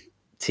from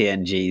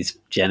TNG's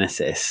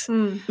Genesis.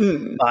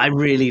 But I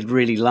really,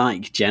 really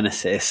like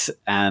Genesis,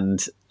 and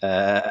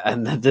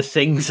the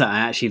things that I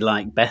actually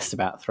like best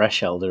about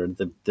Threshold are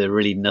the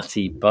really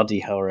nutty body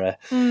horror.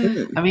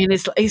 I mean,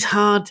 it's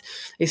hard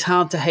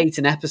to hate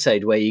an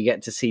episode where you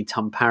get to see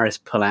Tom Paris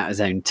pull out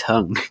his own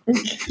tongue.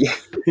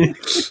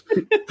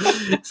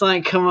 It's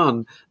like, come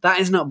on, that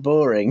is not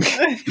boring.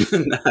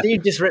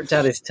 Dude just ripped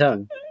out his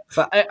tongue.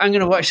 But I'm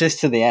going to watch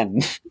this to the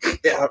end.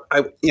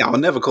 I'll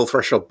never call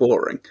Threshold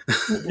boring.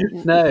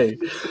 No,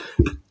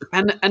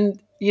 and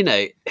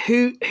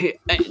who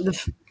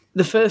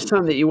the first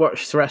time that you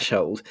watched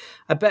Threshold,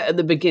 I bet at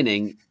the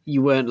beginning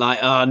you weren't like,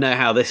 oh, I know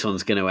how this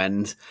one's going to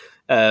end.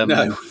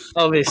 No,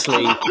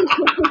 obviously,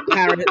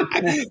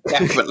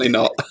 definitely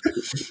not.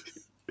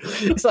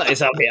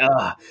 It's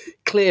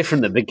clear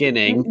from the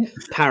beginning.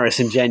 Paris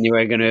and Genu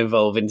are going to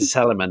evolve into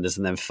salamanders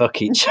and then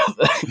fuck each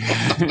other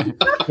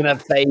and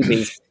have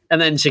babies. And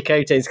then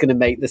Chakotay's going to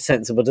make the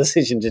sensible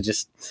decision to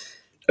just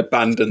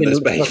abandon those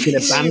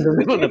babies, abandon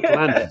them on the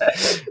planet,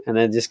 and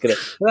then just going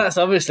to. Well, that's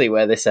obviously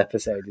where this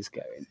episode is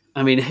going.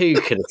 I mean, who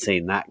could have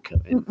seen that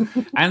coming?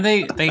 And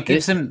they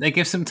give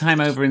some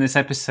time over in this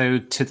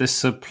episode to the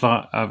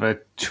subplot of a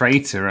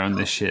traitor on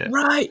the ship.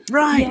 Right,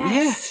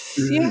 yes.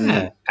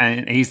 Yeah.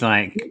 And he's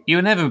like,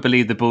 "You'll never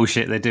believe the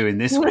bullshit they're doing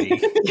this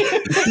week."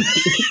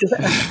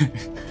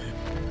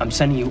 I'm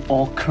sending you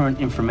all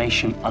current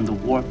information on the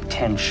Warp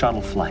 10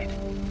 shuttle flight.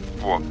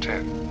 Warp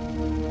 10?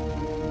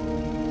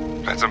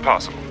 That's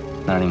impossible.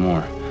 Not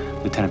anymore.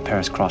 Lieutenant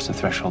Paris crossed the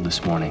threshold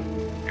this morning.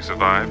 You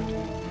survived?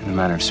 In a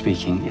manner of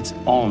speaking, it's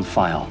all in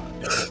file.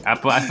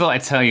 But I thought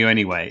I'd tell you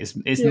anyway.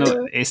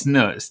 It's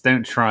nuts.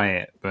 Don't try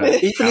it.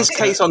 But even his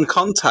case on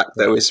contact,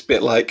 though, is a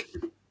bit like,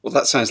 well,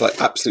 that sounds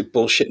like absolute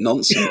bullshit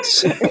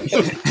nonsense.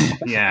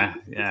 yeah.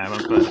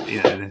 But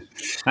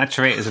that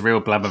trait is a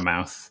real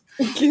blabbermouth.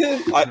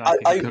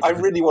 I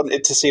really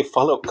wanted to see a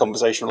follow-up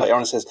conversation later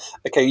on. It says,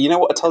 okay, you know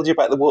what I told you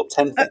about the Warp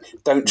 10 thing?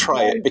 Don't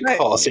try it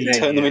because it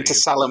turned them into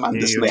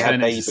salamanders and they had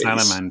babies.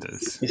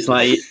 Salamanders. It's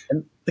like,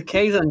 the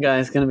Kazon guy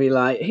is going to be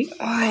like,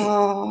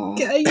 are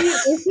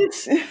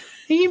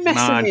you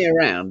messing me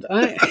around?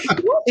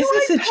 What is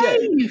this a joke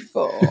you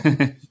for?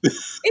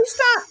 Is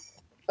that...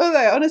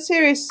 Although, on a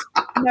serious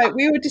note,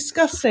 we were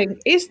discussing,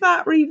 is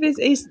that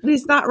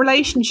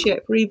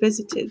relationship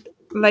revisited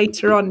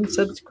later on in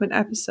subsequent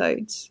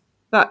episodes?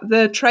 That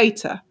the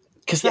traitor,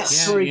 because that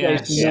story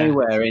goes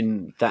nowhere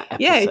in that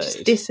episode. Yeah, it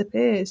just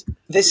disappears.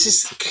 This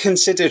is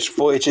considered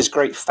Voyager's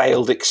great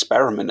failed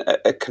experiment at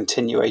a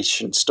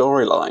continuation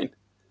storyline,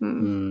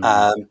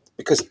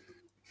 because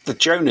the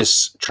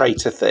Jonas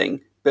traitor thing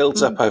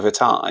builds up over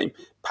time.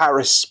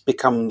 Paris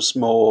becomes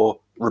more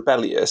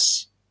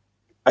rebellious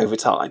over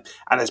time,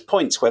 and there's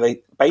points where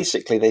they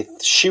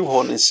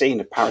shoehorn a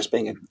scene of Paris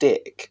being a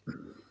dick.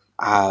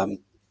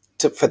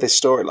 For this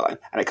storyline,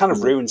 and it kind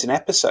of ruins an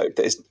episode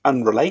that is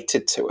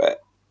unrelated to it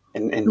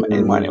in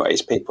many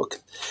ways. And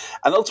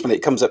ultimately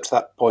it comes up to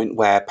that point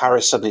where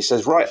Paris suddenly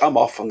says, right, I'm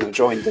off, I'm going to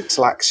join the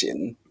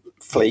Talaxian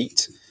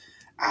fleet,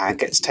 and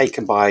gets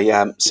taken by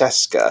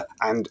Seska,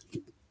 and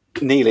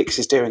Neelix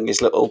is doing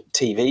his little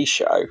TV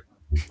show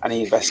and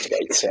he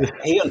investigates it.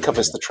 He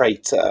uncovers the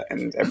traitor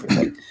and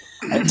everything,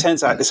 and it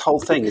turns out this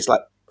whole thing is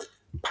like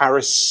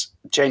Paris,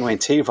 Janeway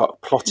and Tuvok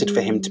plotted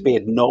for him to be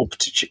a knob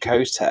to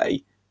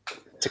Chakotay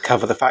to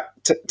cover the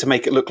fact, to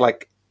make it look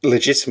like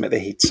legitimate that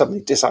he'd suddenly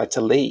decide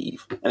to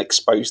leave and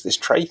expose this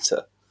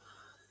traitor.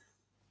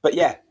 But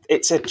yeah,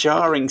 it's a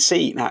jarring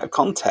scene out of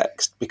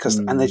context because,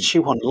 and they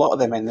shoehorn a lot of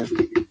them in.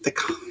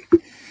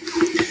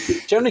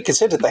 generally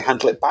considered they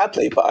handle it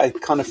badly, but I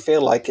kind of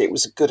feel like it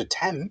was a good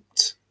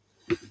attempt.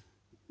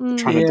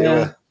 Trying to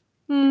do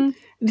a...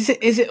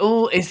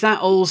 Is that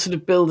all sort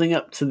of building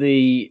up to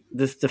the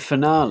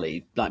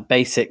finale, like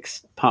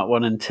Basics Part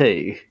 1 and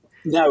 2?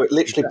 No, it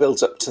literally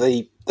builds up to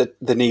the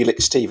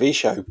Neelix TV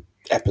show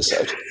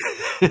episode.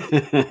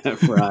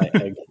 Right,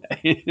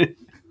 okay.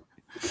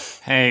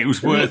 Hey, it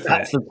was worth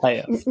That's the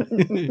payoff.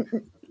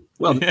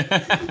 Well,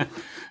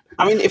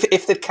 I mean,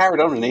 if they'd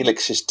carried on with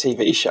Neelix's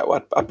TV show,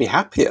 I'd be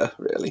happier,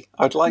 really.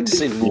 I'd like to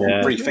see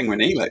more briefing with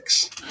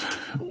Neelix.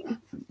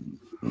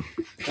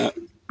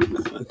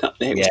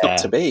 It's not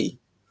to be.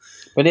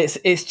 But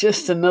it's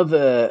just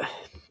another...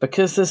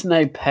 Because there's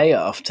no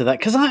payoff to that.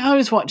 Because I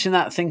was watching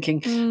that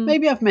thinking,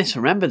 maybe I've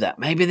misremembered that.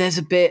 Maybe there's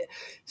a bit...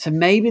 So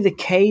maybe the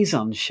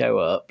Kazon show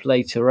up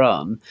later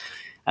on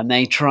and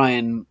they try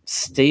and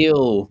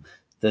steal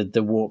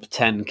the Warp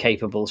 10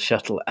 capable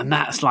shuttle. And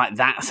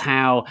that's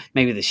how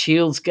maybe the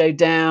shields go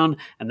down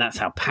and that's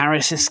how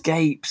Paris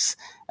escapes.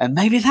 And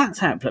maybe that's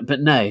how...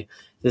 But no,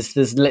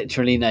 there's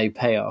literally no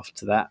payoff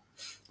to that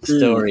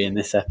story in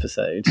this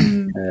episode.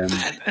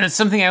 And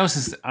something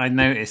else I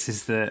noticed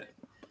is that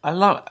I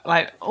love,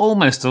 like,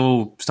 almost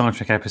all Star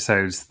Trek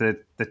episodes, the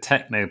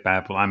techno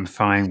babble I'm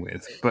fine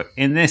with, but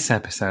in this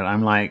episode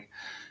I'm like,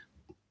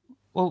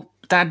 well,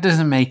 that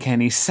doesn't make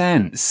any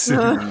sense.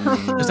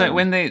 It's like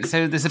when there's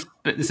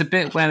a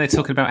bit where they're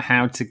talking about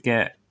how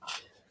to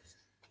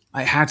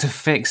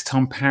fix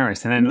Tom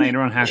Paris, and then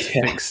later on how to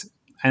fix,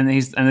 and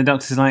the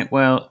Doctor's like,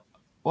 well,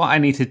 what I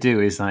need to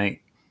do is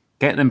like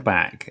get them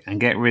back and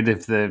get rid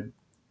of the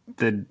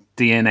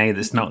DNA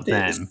that's not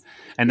them,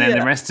 and then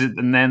the rest of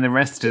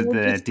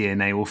the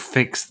DNA will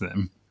fix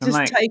them.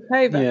 Just take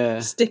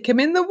over. Stick them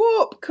in the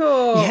warp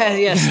core.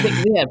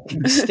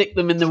 Stick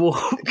them in the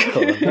warp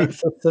core.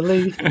 That's a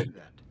solution.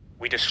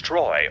 We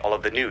destroy all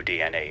of the new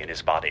DNA in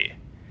his body.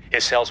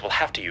 His cells will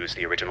have to use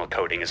the original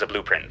coding as a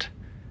blueprint.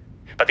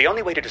 But the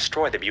only way to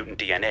destroy the mutant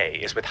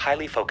DNA is with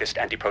highly focused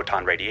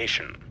antiproton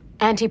radiation.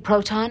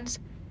 Antiprotons?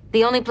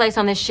 The only place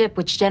on this ship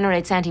which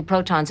generates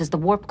antiprotons is the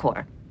warp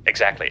core.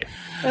 Exactly.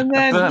 And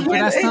then, but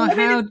that's not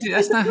how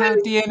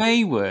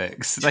DNA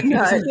works. Like,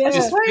 it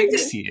just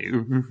fix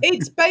you.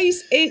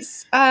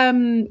 It's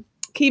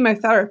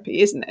chemotherapy,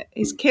 isn't it?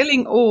 It's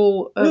killing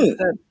all of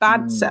the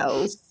bad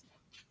cells,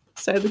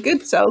 so the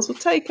good cells will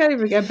take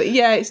over again. But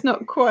it's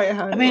not quite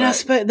how. I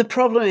suppose the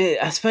problem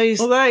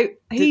is, although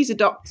he's a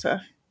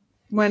doctor,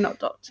 we're not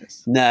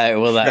doctors.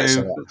 No, well, that's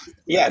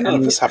none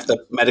of us have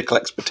the medical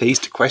expertise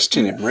to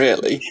question him,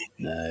 really.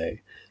 No.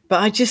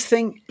 But I just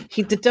think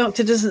the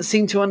Doctor doesn't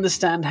seem to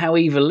understand how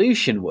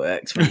evolution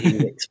works when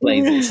he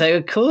explains it. So,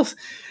 of course,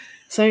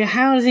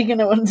 how is he going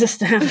to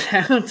understand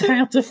how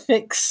to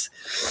fix...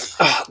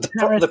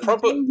 The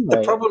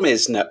problem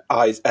is... No,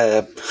 I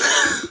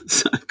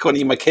can't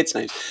hear my kids'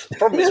 names. The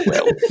problem is,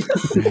 Will,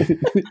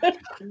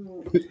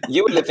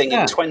 you were living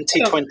in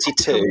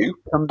 2022.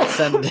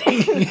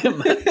 Condescending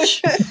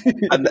much.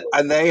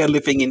 and they are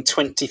living in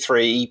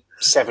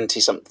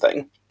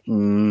 2370-something.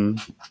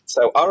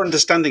 So our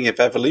understanding of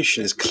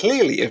evolution has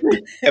clearly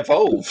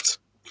evolved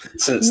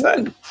since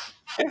then.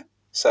 Yeah.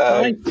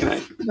 So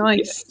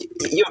nice.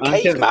 You're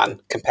a caveman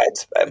compared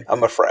to them,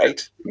 I'm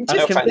afraid.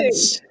 No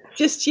offense.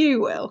 Just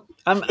you, Will.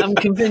 I'm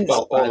convinced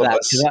by that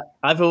because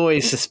I've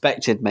always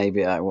suspected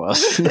maybe I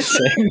was.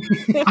 So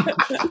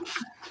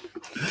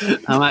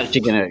I'm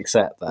actually going to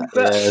accept that.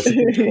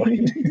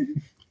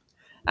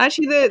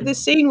 Actually, the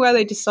scene where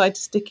they decide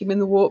to stick him in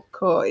the warp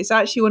core is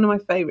actually one of my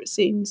favourite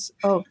scenes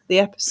of the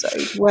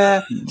episode,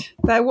 where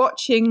they're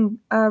watching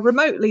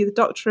remotely, the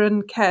Doctor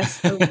and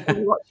Kes are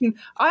watching.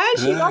 I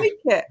actually like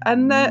it,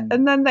 and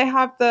then they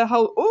have the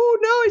whole, oh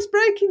no, it's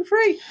breaking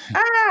free,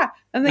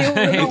 and they all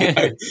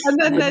and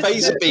then there's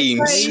phaser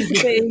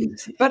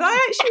beams. But I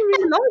actually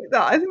really like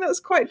that. I think that's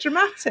quite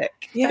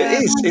dramatic. Yeah,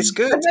 it is. It's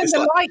good. And then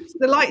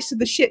the lights of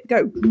the ship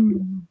go.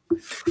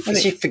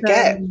 Because you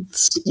forget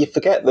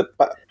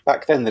that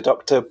back then the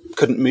Doctor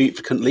couldn't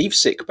leave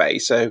sick bay.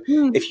 So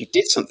if you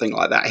did something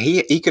like that,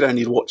 he could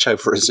only watch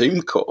over a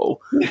Zoom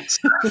call. But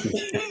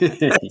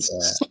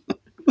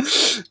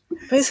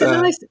it's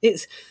nice.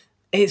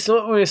 It's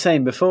what we were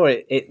saying before.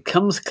 It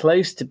comes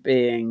close to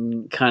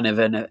being kind of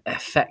an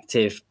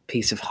effective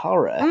piece of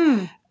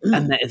horror,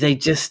 and they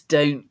just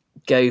don't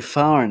go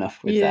far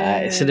enough with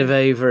that. It's sort of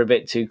over a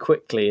bit too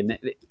quickly, and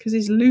because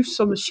he's loose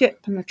on the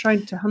ship and they're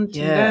trying to hunt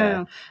him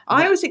down.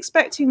 I was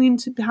expecting him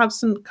to have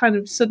some kind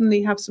of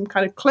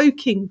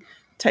cloaking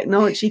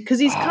technology because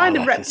he's kind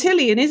of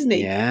reptilian, isn't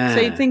he? Yeah.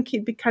 So you'd think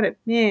he'd be kind of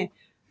it'd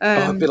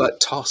be like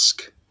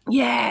Tosk.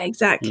 Yeah,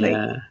 exactly.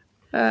 Yeah.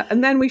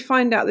 And then we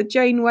find out that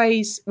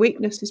Janeway's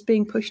weakness is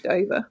being pushed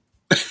over.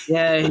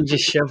 Yeah, he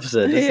just shoves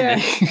her, doesn't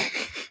he?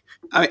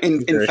 I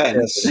mean, in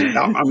fairness,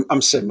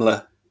 I'm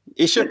similar.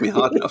 He shoved me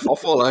hard enough, I'll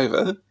fall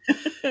over.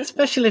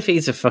 Especially if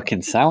he's a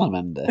fucking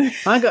salamander.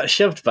 If I got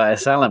shoved by a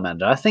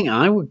salamander, I think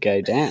I would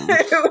go down.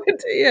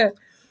 Yeah.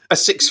 A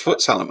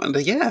 6-foot salamander,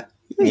 yeah.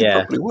 You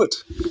probably would.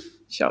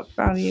 Shock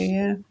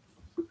value,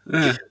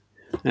 yeah.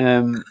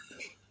 But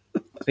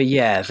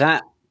yeah,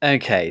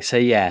 Okay, so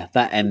yeah,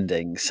 that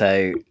ending.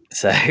 So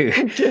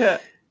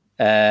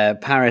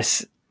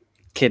Paris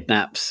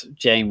kidnaps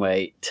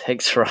Janeway,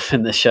 takes her off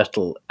in the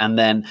shuttle, and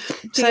then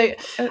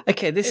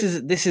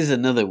this is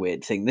another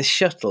weird thing. This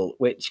shuttle,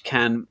 which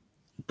can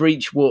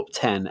breach warp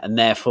 10 and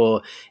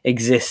therefore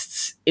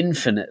exists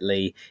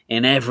infinitely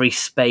in every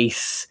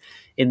space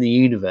in the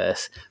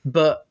universe,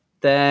 but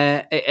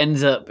it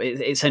ends up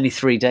it's only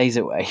 3 days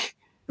away.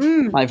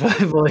 Like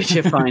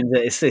Voyager finds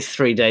that it's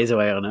 3 days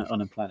away on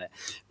a planet.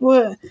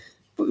 What?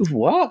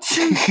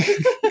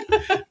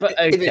 But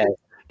okay.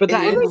 But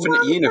that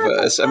infinite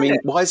universe, I mean,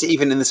 why is it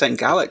even in the same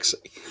galaxy?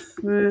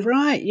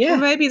 Right, yeah.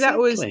 Well, maybe that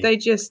was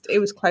it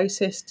was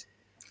closest,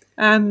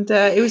 and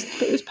it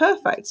was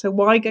perfect. So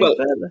why go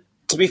further?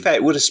 To be fair,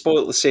 it would have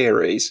spoiled the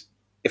series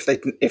if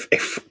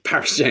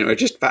Paris Janeway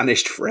just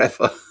vanished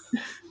forever.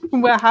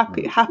 We're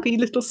happy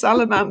little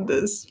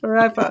salamanders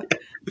forever.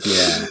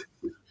 Yeah.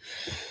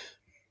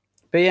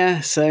 But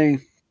yeah, so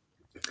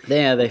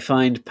they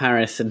find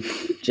Paris and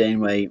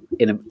Janeway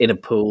in a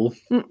pool,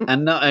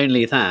 and not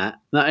only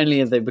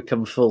have they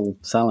become full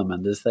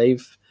salamanders,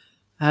 they've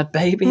had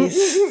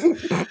babies,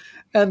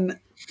 and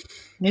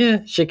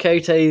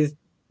Chakotay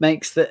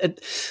makes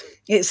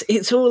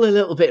it's all a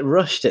little bit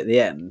rushed at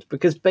the end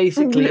because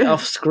basically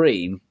off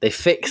screen they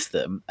fix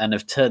them and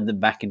have turned them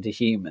back into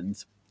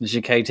humans. And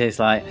Chakotay's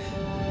like,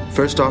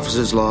 First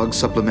Officer's Log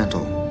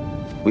Supplemental.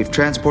 We've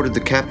transported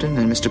the captain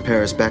and Mr.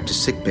 Paris back to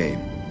sickbay.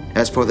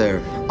 As for their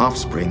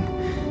offspring,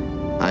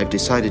 I've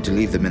decided to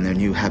leave them in their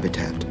new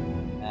habitat.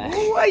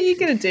 What are you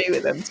going to do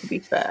with them, to be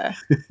fair?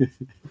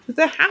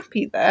 They're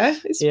happy there.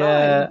 It's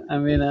fine. I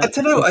mean... I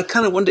don't know. I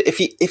kind of wonder if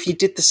you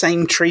did the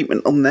same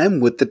treatment on them,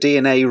 would the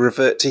DNA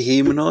revert to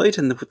humanoid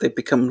and would they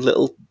become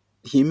little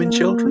human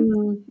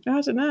children?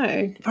 I don't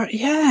know. But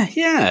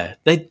yeah.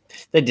 They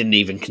didn't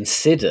even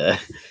consider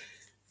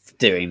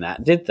doing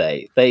that, did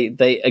they?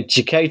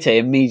 Chakotay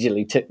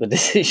immediately took the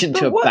decision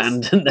to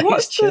abandon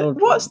those children.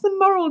 What's the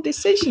moral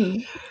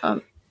decision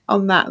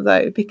on that,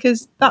 though?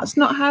 Because that's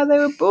not how they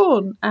were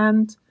born,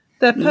 and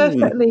they're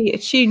perfectly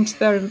attuned to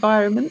their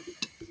environment.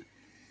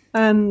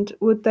 And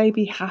would they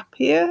be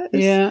happier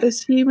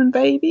as human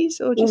babies,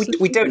 or just?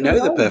 We don't know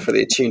they're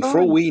perfectly attuned. For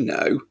all we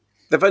know,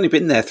 they've only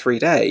been there 3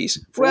 days.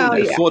 For all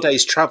we know, 4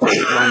 days travel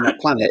around that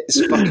planet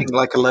is fucking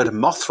like a load of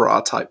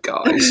Mothra type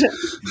guys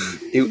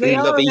who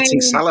love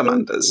eating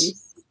salamanders.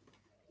 Species.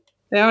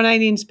 They are an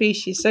alien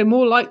species, so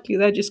more likely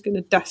they're just going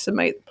to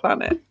decimate the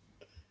planet.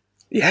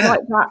 Yeah,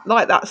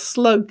 like that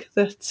slug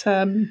that.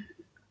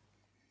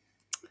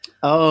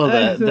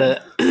 The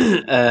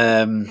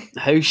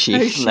Hoshi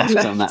left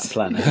on that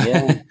planet.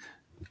 Yeah.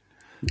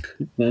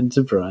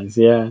 Enterprise,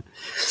 yeah.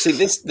 See,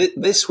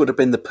 this would have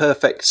been the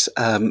perfect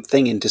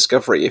thing in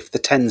Discovery if the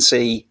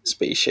 10C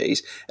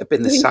species had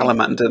been the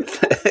salamander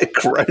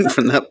grown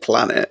from that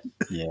planet.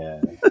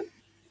 Yeah.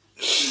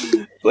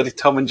 Bloody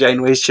Tom and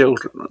Janeway's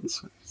children.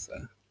 So.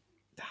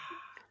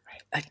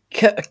 A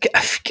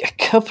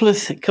couple of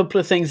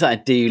things that I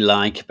do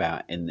like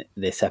about in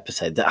this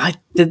episode.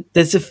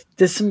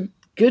 There's some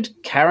good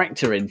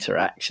character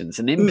interactions,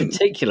 and in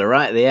particular,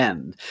 right at the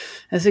end,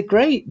 there's a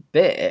great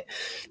bit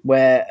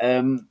where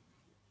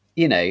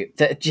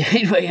that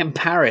Janeway and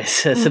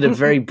Paris are sort of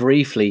very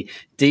briefly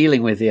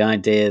dealing with the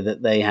idea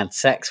that they had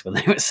sex when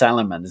they were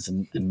salamanders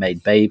and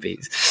made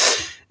babies.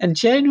 And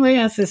Janeway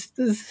has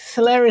this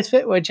hilarious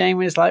bit where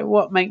Janeway's like,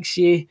 "What makes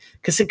you?"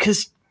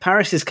 Because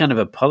Paris is kind of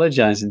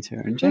apologizing to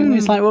her, and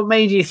Janeway's like, "What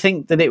made you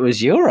think that it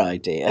was your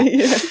idea?"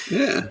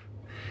 Yeah.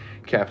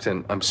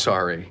 Captain, I'm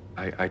sorry.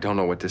 I don't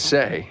know what to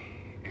say,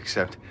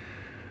 except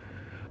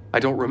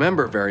I don't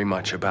remember very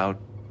much about,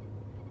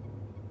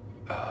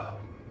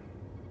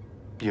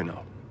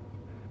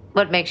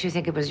 What makes you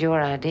think it was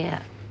your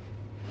idea?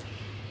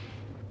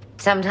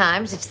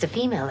 Sometimes it's the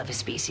female of a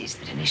species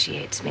that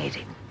initiates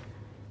mating.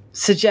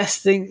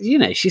 Suggesting,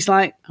 she's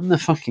like, I'm the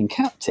fucking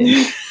captain.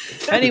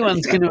 If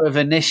anyone's going to have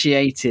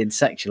initiated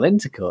sexual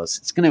intercourse,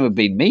 it's going to have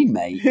been me,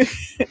 mate.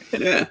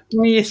 Yeah.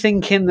 Were you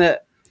thinking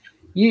that...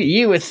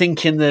 You were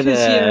thinking that...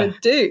 Because you're a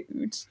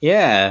dude.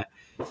 Yeah.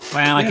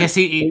 Well, I guess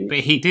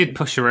he did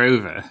push her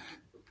over.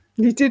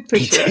 He did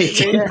push her over. He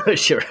did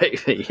push her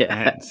over,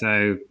 yeah.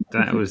 So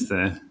that was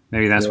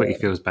maybe that's what he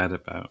feels bad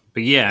about.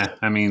 But yeah,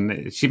 I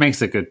mean, she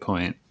makes a good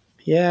point.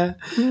 Yeah.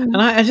 And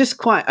I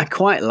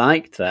quite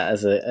liked that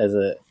as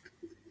a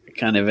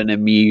kind of an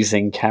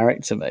amusing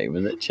character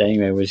moment that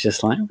Janeway was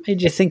just like,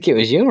 made you think it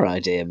was your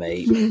idea,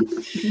 mate?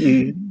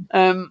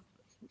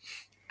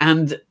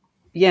 And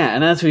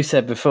as we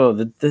said before,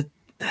 the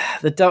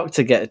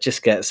Doctor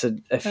gets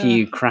a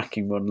few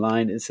cracking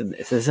one-liners, and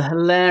there's a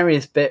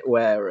hilarious bit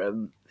where,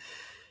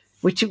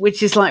 which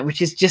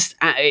is just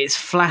it's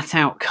flat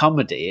out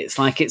comedy. It's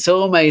like it's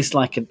almost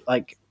like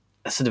a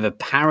sort of a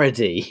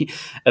parody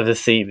of a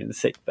scene in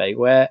sickbay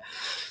where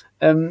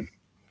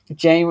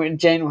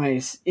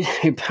Janeway's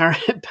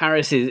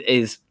Paris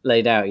is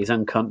laid out, he's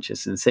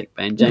unconscious in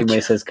sickbay, and Janeway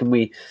says, "Can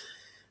we?"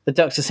 The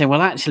Doctor's saying,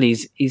 "Well, actually,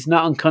 he's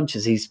not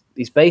unconscious. He's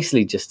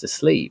basically just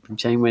asleep." And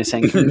Janeway's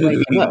saying, "Can we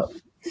wake him up?"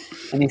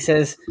 And he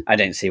says, "I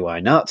don't see why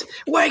not.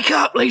 Wake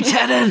up,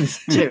 Lieutenant!"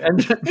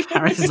 And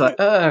Paris is like,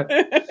 "Oh."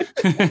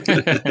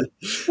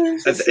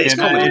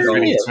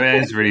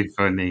 It's really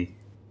funny.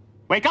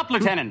 Wake up,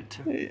 Lieutenant!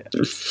 I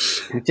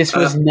just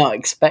was not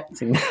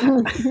expecting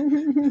that.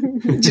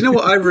 Do you know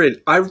what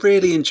I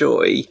really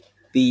enjoy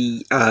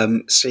the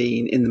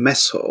scene in the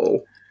mess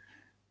hall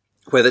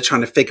where they're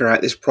trying to figure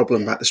out this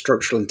problem about the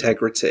structural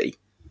integrity.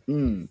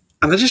 And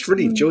I just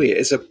really enjoy it.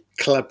 It's a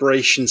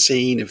collaboration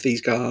scene of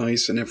these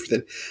guys and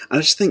everything. And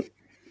I just think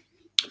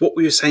what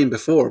we were saying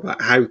before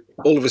about how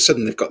all of a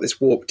sudden they've got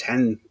this Warp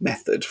 10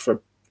 method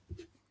from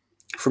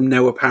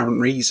no apparent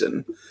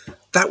reason.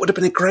 That would have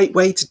been a great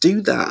way to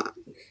do that.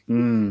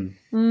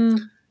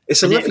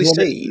 It's a lovely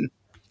scene.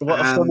 What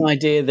a fun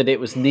idea that it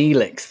was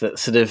Neelix that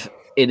sort of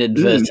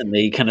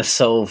inadvertently kind of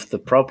solved the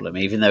problem,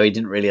 even though he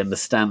didn't really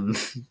understand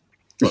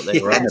what they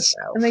were on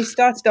about. And they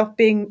started off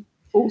being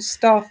all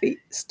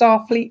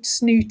Starfleet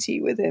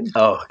snooty with him.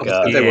 Oh,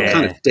 God. They were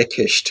kind of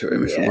dickish to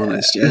him, if I'm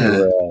honest.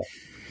 Yeah.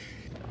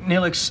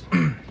 Neelix,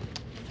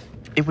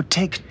 it would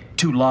take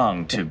too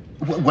long to...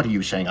 What are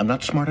you saying? I'm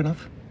not smart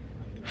enough?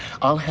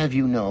 I'll have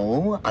you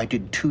know, I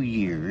did 2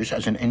 years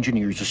as an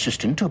engineer's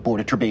assistant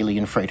aboard a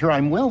Trebalian freighter.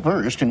 I'm well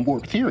versed in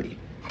warp theory.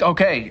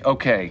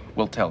 Okay,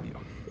 we'll tell you.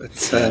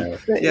 It's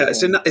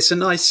a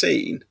nice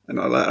scene, and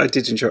I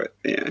did enjoy it.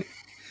 Yeah,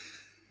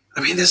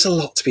 I mean, there's a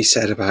lot to be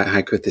said about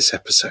how good this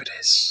episode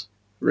is,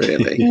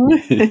 really.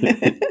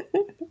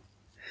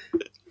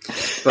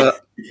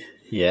 But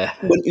yeah,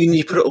 when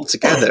you put it all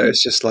together,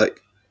 it's just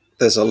like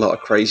there's a lot of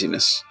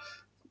craziness.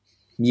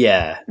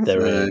 Yeah,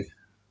 there is.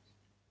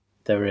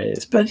 There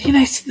is, but you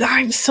know,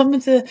 some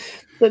of the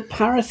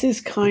Paris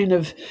is kind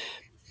of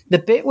the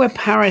bit where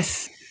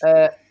Paris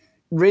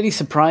really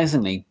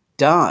surprisingly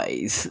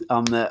dies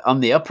on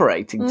the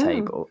operating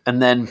table,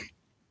 and then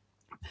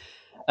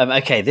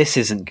okay, this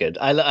isn't good.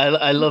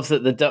 I love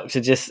that the doctor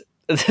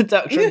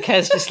and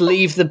Kez just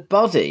leave the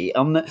body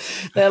on the.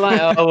 They're like,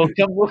 "Oh,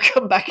 we'll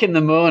come back in the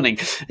morning."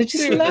 They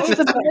just left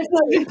the body. It's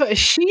like they put a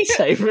sheet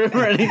over him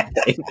or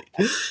anything.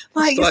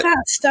 Like, is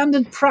that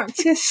standard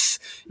practice?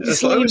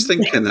 That's what I was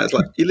thinking. That's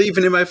like, you're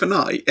leaving him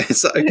overnight.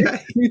 Is that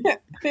okay?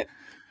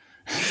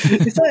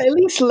 It's like at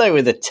least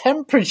lower the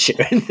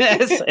temperature in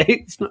there, so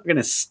it's not going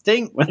to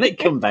stink when they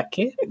come back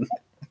in.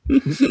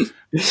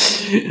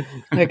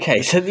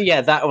 Okay, so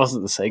yeah, that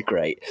wasn't so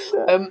great.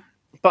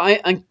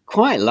 But I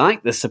quite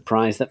like the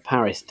surprise that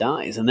Paris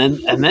dies, and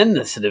then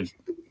the sort of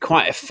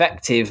quite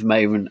effective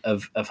moment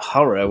of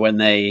horror when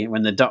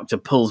the doctor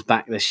pulls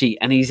back the sheet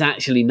and he's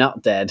actually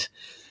not dead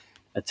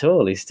at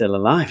all. He's still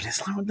alive. And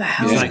it's like, what the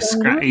hell?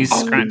 He's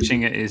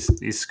scratching at his.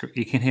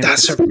 You can hear the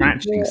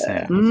scratching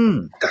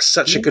sound. That's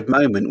such a good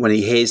moment when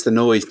he hears the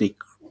noise and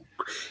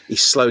he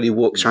slowly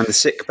walks around the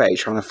sick bay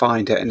trying to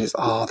find it, and it's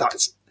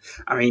that's.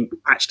 I mean,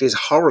 actually, as a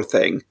horror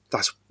thing,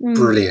 that's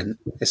brilliant.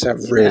 It's a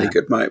really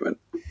good moment.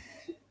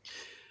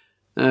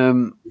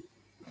 The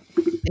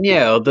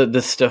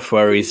stuff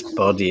where his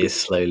body is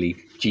slowly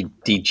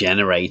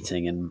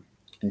degenerating and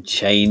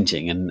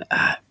changing, and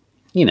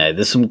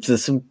there's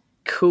some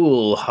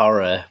cool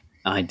horror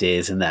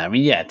ideas in there. I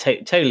mean,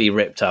 totally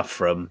ripped off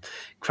from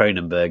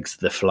Cronenberg's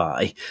The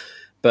Fly,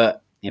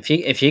 but if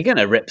you're going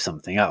to rip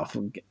something off,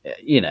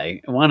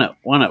 why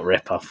not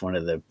rip off one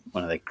of the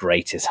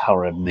greatest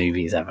horror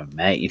movies ever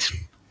made?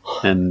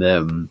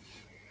 And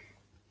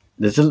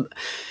there's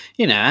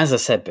as I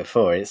said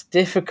before, it's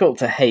difficult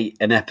to hate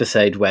an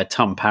episode where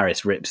Tom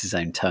Paris rips his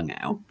own tongue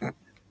out.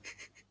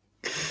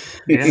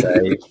 Yeah.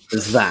 So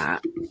there's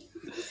that.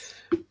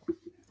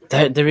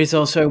 There is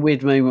also a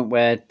weird moment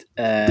where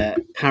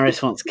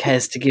Paris wants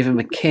Kez to give him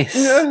a kiss.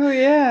 Oh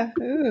yeah,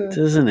 ooh.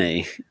 Doesn't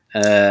he?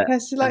 Kez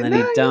is like, and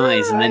then he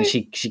dies, and then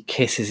she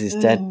kisses his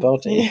dead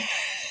body.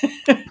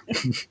 Yeah.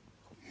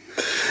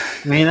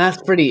 I mean,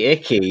 that's pretty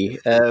icky.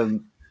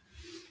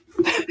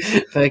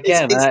 But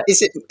again,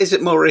 is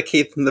it more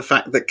icky than the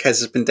fact that Kez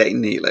has been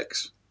dating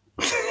Neelix?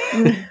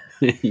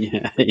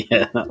 yeah,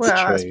 that's true.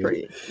 That's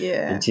pretty,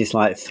 yeah. And she's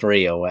like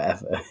 3 or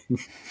whatever.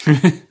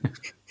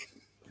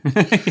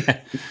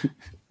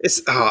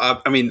 It's.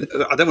 I mean,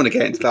 I don't want to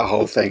get into that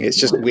whole thing. It's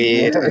just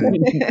weird.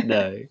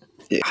 No.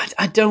 Yeah.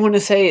 I don't want to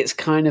say it's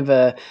kind of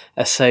a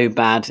so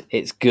bad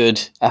it's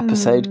good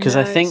episode, because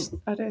I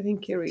don't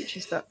think it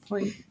reaches that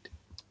point.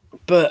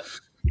 But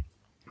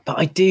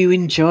I do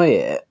enjoy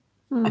it.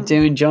 I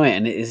do enjoy it,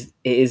 and it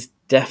is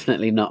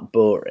definitely not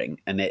boring,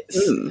 and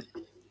it's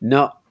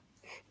not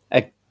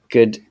a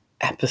good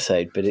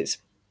episode, but it's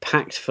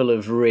packed full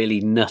of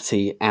really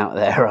nutty, out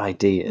there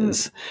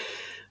ideas.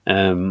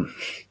 And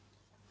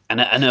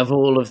of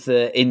all of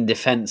the In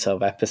Defense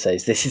Of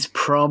episodes, this is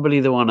probably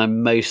the one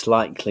I'm most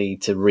likely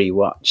to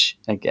rewatch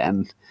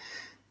again.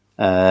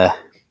 I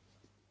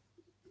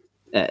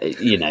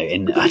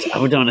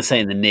don't want to say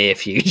in the near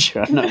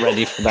future. I'm not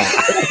ready for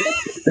that.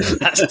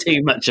 That's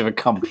too much of a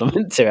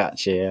compliment to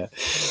actually.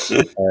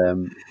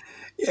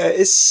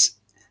 It's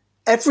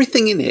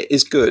everything in it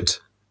is good,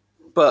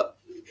 but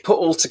put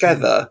all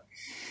together,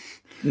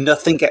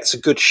 nothing gets a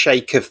good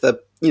shake of the.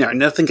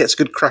 Nothing gets a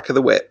good crack of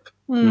the whip.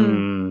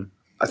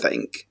 I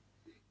think.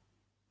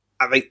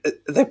 I mean,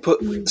 they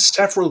put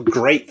several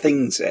great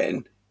things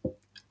in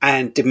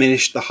and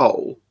diminished the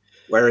whole.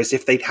 Whereas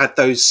if they'd had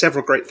those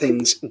several great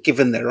things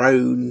given their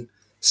own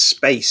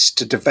space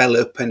to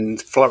develop and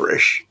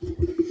flourish,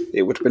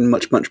 it would have been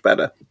much, much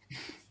better.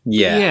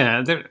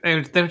 Yeah. There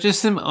were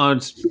just some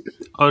odd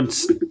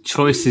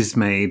choices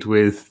made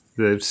with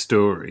the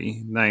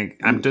story, like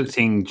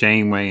abducting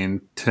Janeway and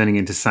turning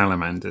into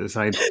salamanders.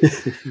 I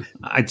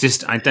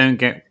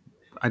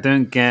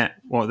don't get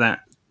what that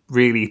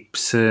really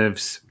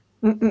serves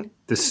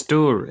the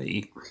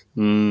story.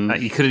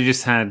 Like, you could have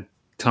just had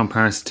Tom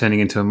Paris turning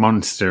into a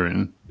monster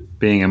and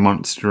being a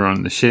monster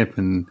on the ship,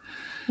 I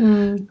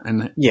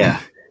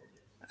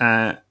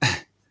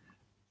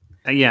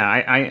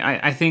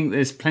think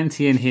there's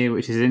plenty in here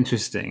which is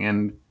interesting,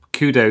 and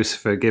kudos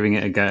for giving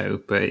it a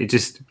go, but it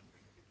just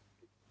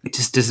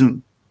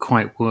doesn't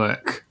quite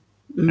work.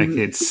 Like,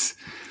 it's,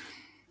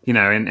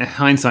 in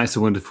hindsight's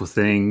a wonderful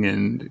thing,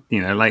 and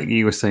like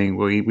you were saying,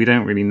 well, we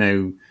don't really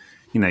know.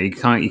 You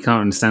can't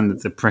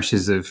understand the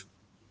pressures of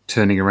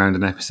turning around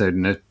an episode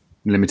in a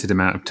limited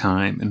amount of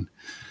time, and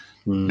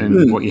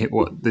what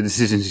the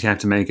decisions you have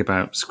to make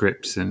about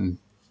scripts and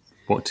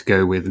what to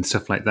go with and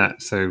stuff like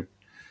that. So,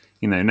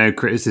 no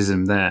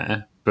criticism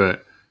there,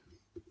 but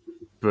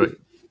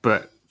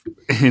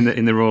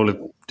in the role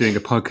of doing a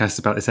podcast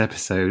about this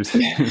episode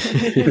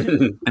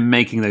and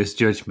making those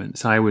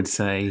judgments, I would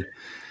say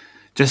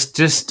just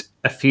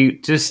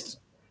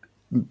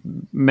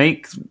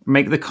make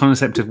the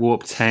concept of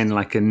Warp 10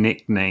 like a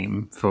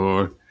nickname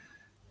for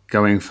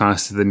going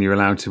faster than you're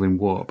allowed to in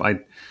Warp. I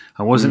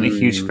wasn't a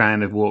huge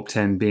fan of Warp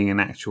 10 being an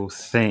actual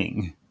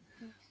thing,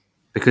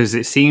 because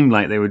it seemed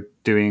like they were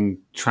doing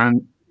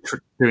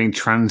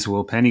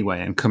transwarp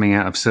anyway and coming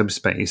out of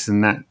subspace,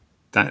 and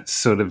that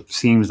sort of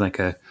seems like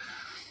a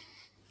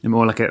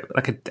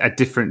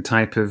different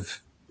type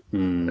of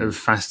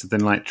faster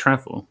than light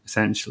travel,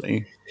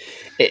 essentially.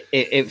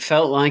 It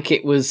felt like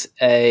it was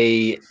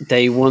they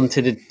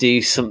wanted to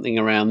do something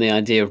around the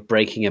idea of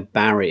breaking a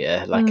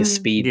barrier, like a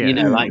speed,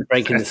 like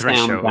breaking the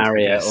sound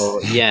barrier, or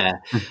Like,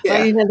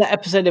 that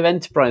episode of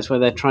Enterprise where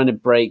they're trying to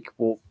break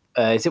warp.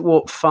 Is it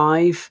Warp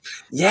 5?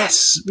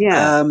 Yes.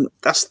 Yeah.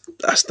 That's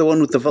the one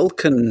with the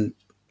Vulcan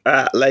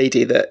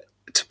lady that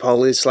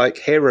T'Pol is like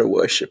hero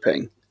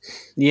worshipping.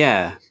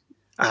 Yeah.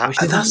 And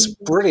that's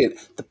brilliant.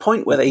 The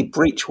point where they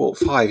breach Warp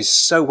 5 is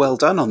so well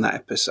done on that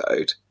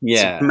episode.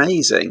 Yeah. It's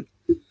amazing.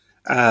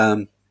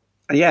 And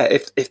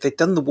if they'd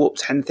done the Warp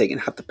 10 thing and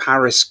had the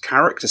Paris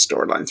character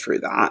storyline through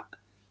that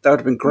would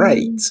have been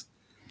great.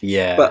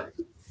 Yeah. But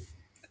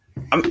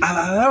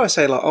I know I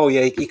say, like, oh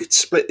yeah, you could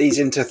split these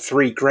into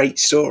 3 great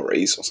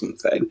stories or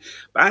something.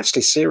 But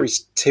actually,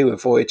 Series 2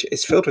 of Voyager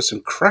is filled with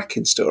some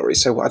cracking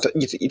stories. So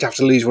you'd have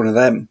to lose one of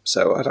them.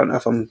 So I don't know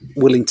if I'm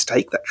willing to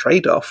take that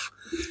trade-off.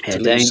 To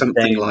lose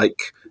something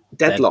like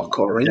Deadlock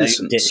or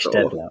Innocence.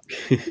 Deadlock.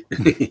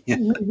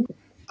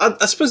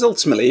 I suppose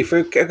ultimately, if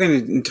we're going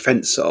in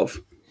defence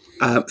of,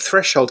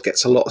 Threshold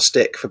gets a lot of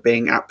stick for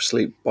being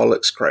absolute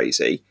bollocks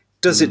crazy.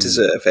 Does it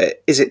deserve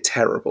it? Is it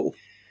terrible?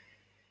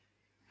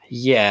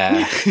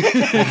 Yeah.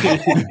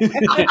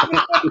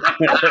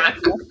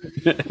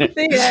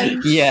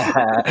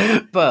 Yeah.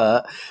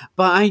 But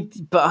I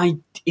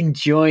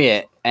enjoy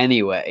it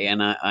anyway,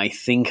 and I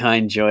think I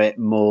enjoy it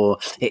more.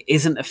 It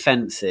isn't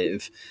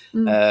offensive.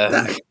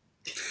 It's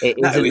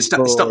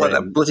not like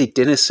that bloody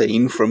dinner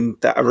scene from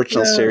that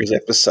original series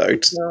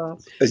episode. No.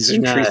 There's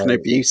no truth, no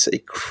beauty.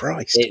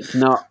 Christ. It's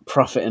not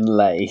Profit and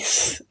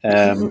Lace.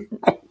 Oh,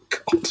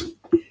 God.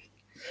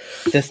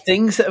 The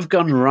things that have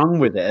gone wrong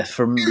with it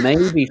from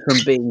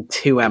being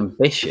too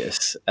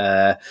ambitious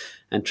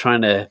and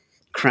trying to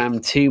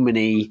cram too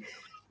many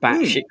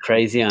batshit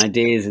crazy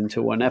ideas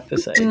into one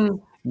episode,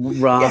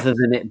 rather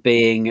than it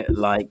being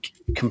like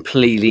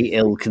completely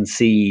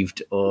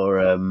ill-conceived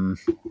or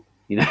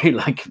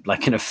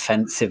like an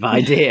offensive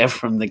idea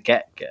from the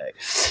get-go.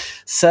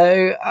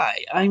 So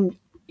I'm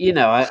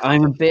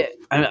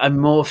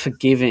more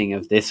forgiving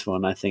of this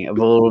one, I think, of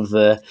all of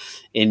the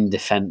in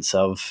defense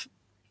of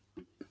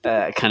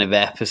kind of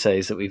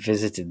episodes that we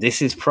visited.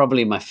 This is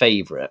probably my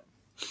favourite,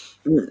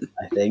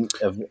 I think,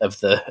 of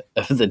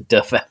the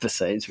Duff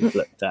episodes we've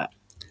looked at.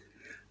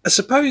 I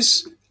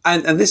suppose,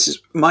 and this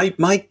is my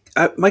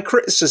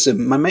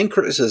criticism. My main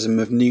criticism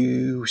of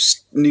newer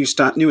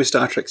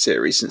Star Trek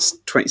series since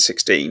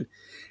 2016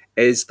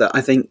 is that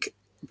I think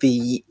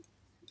the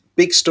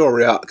big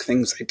story arc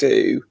things they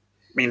do.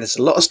 I mean, there's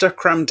a lot of stuff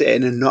crammed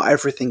in, and not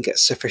everything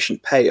gets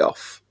sufficient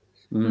payoff.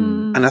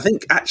 And I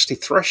think actually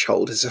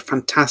Threshold is a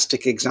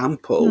fantastic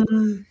example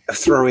of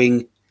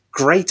throwing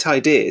great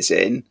ideas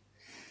in,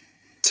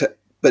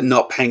 but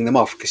not paying them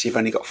off because you've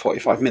only got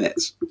 45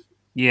 minutes.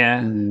 Yeah,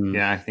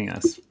 I think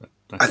that's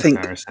a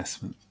fair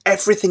assessment.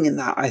 Everything in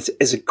that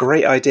is a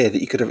great idea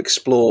that you could have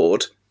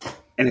explored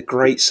in a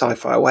great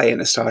sci-fi way in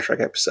a Star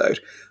Trek episode.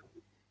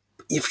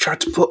 You've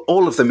tried to put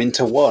all of them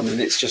into one, and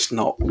it's just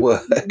not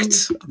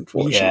worked,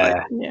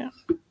 unfortunately. Yeah.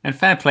 And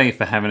fair play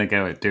for having a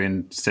go at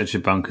doing such a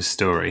bonkers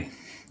story.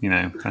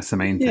 That's the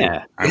main thing.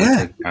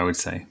 I would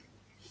say.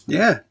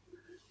 Yeah.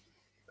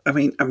 I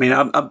mean,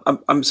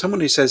 I'm someone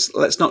who says,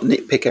 let's not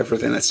nitpick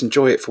everything, let's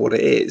enjoy it for what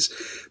it is.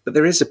 But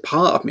there is a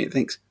part of me that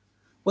thinks,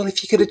 well,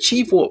 if you could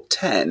achieve warp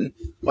 10,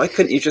 why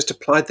couldn't you just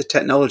apply the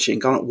technology and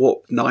gone at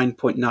warp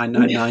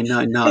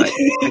 9.99999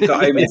 and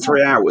got home in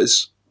 3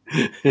 hours?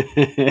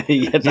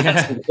 Yeah,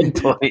 that's a good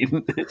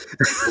point.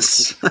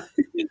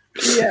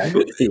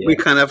 We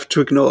kind of have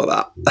to ignore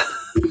that.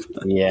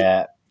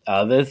 Yeah.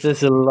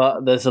 There's a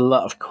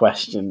lot of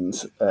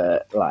questions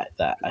like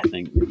that, I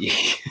think, that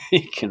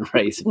you can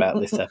raise about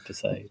this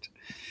episode.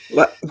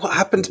 What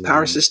happened to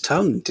Paris's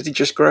tongue? Did he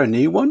just grow a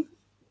new one?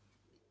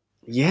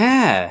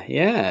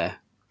 Yeah.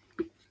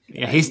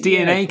 His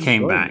DNA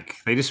came back.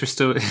 They just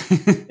restored it.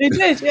 It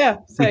did, yeah.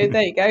 So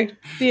there you go.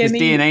 His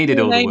DNA did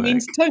all the work.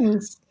 Means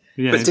tongues.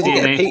 Yeah, but did he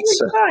get a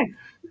pizza?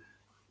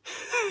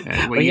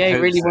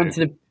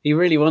 He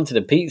really wanted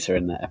a pizza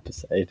in that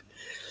episode.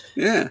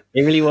 Yeah.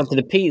 He really wanted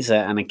a pizza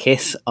and a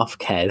kiss off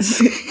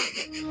Kez.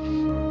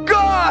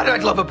 God,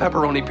 I'd love a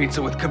pepperoni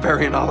pizza with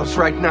Bavarian olives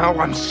right now.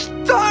 I'm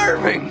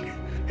starving.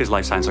 His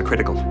life signs are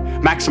critical.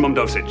 Maximum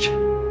dosage.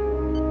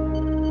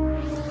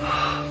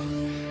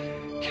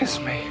 Kiss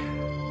me.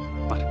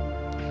 What?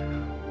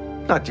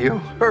 Not you.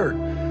 Her.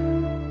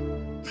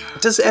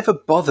 Does it ever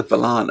bother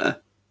B'Elanna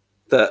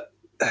that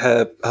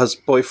her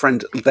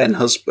boyfriend, then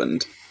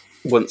husband,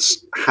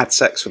 once had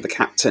sex with the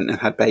captain and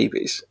had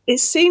babies? It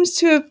seems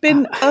to have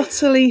been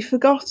utterly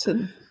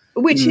forgotten,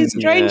 which is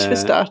strange for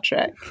Star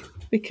Trek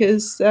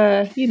because,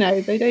 they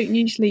don't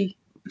usually...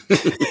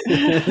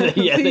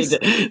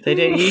 they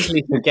don't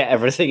usually forget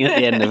everything at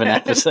the end of an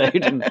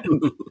episode and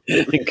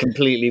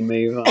completely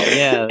move on.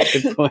 Yeah,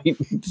 good point.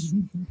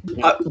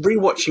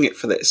 Rewatching it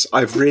for this,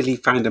 I've really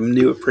found a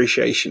new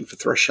appreciation for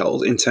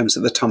Threshold in terms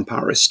of the Tom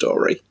Paris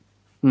story.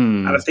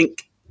 And I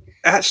think,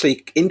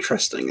 actually,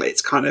 interestingly,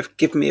 it's kind of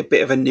given me a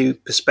bit of a new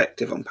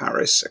perspective on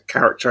Paris, a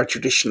character I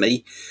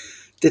traditionally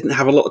didn't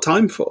have a lot of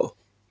time for.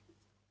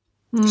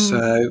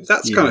 So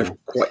that's kind of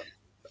quite...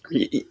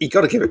 You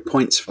got to give it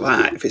points for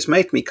that. If it's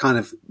made me kind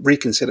of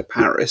reconsider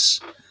Paris,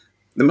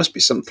 there must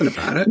be something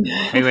about it.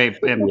 Anyway,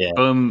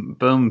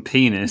 bum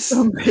penis.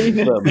 Bum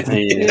penis.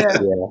 Yeah.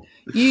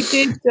 You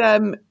did,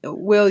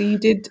 Will, you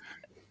did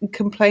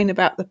complain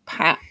about the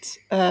Pat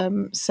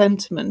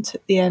sentiment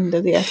at the end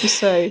of the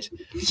episode.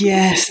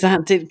 Yes,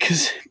 that did,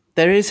 because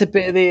there is a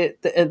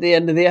bit at the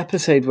end of the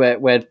episode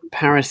where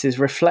Paris is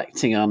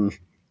reflecting on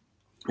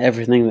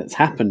everything that's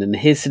happened, and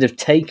his sort of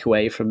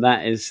takeaway from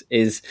that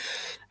is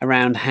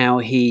around how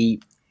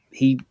he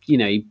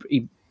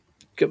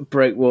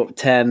broke warp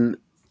 10.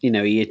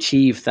 He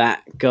achieved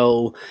that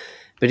goal,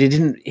 but he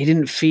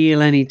didn't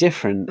feel any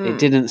different. It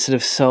didn't sort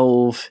of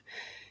solve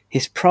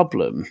his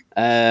problem,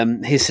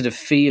 his sort of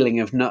feeling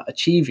of not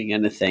achieving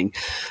anything.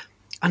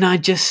 And I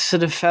just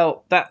sort of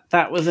felt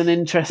that was an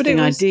interesting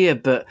idea,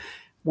 but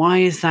why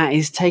is that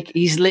his take?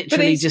 He's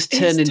literally just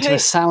turned into a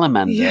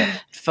salamander,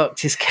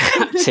 fucked his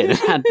captain, and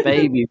had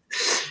babies.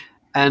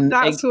 And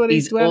that's what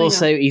he's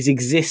he's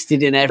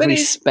existed in every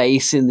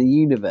space in the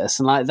universe,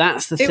 and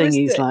that's the thing.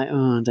 He's like,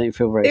 I don't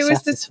feel very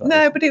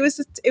satisfied. But it was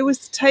the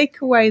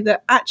takeaway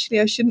that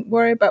actually I shouldn't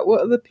worry about what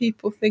other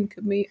people think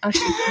of me. I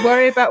should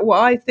worry about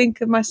what I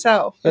think of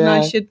myself, and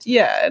I should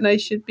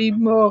be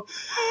more.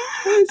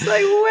 It's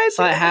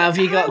like, how have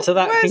you got to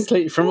that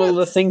conclusion from all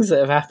the things that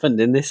have happened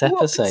in this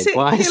episode?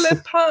 What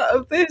particular part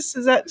of this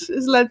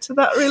has led to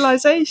that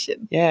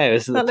realization? Yeah, it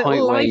was that the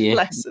point where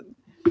lesson.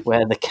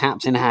 Where the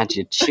captain had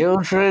your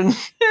children,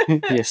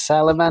 your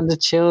salamander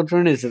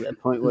children, is at the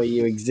point where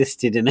you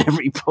existed in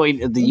every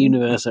point of the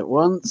universe at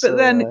once. But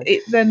then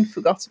it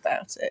forgot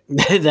about it.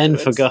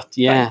 Forgot,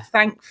 yeah. Like,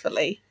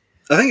 thankfully.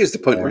 I think it's the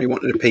point where he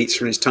wanted a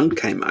pizza and his tongue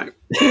came out.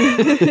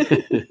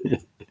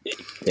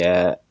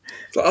 Yeah.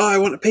 Like, I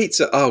want a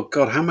pizza. Oh,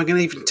 God, how am I going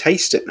to even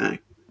taste it now?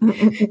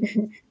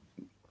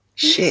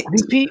 Shit. I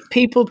mean,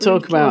 people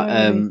talk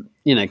about,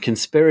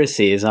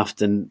 conspiracy is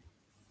often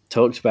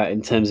talked about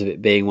in terms of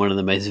it being one of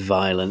the most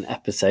violent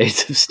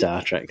episodes of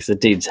Star Trek because the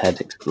dude's head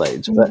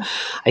explodes. But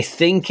I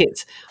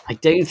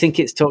don't think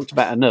it's talked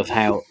about enough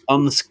how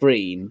on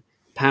screen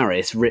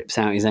Paris rips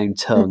out his own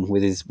tongue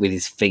with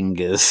his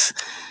fingers.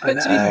 But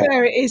to be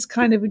fair, it is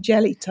kind of a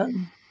jelly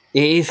tongue.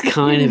 It is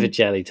kind of a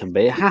jelly tongue,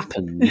 but it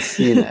happens,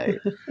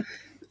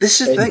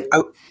 This is the thing.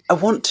 I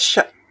want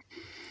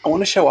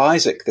to show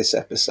Isaac this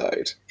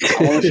episode.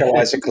 I want to show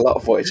Isaac a lot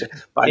of Voyager,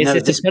 but I know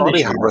this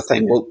body horror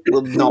thing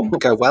will not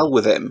go well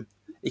with him.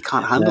 He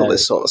can't handle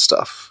this sort of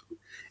stuff.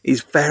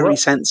 He's very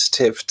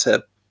sensitive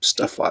to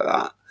stuff like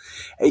that.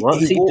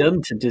 What's he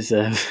done to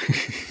deserve?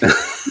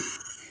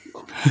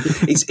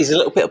 He's a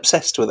little bit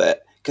obsessed with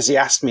it because he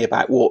asked me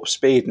about warp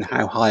speed and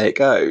how high it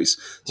goes.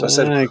 So I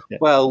said,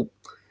 well,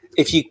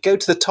 if you go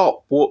to the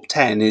top, warp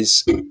 10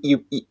 is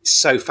you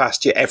so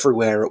fast you're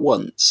everywhere at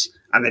once.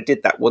 And they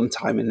did that one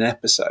time in an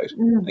episode.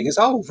 And he goes,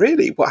 oh,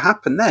 really? What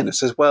happened then? I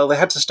says, well, they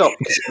had to stop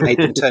because it made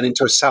them turn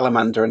into a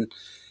salamander and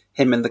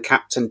him and the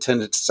captain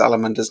turned into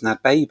salamanders and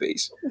had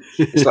babies.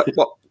 It's like,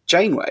 what,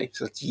 Janeway? He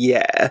says,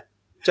 yeah.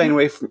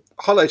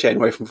 Hollow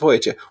Janeway from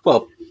Voyager.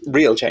 Well,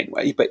 real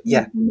Janeway, but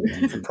yeah,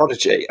 from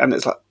Prodigy. And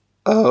it's like,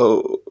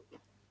 oh,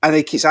 and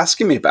he keeps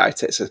asking me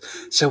about it.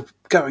 So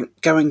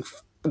going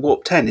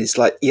warp 10 is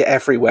like you're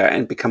everywhere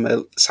and become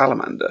a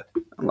salamander.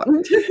 I'm like,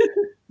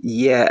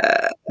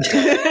 yeah.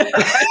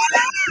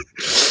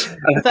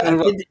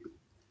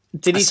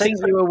 Did he think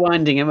you were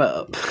winding him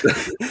up?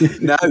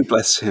 No,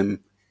 bless him.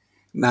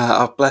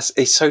 No,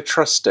 he's so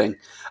trusting.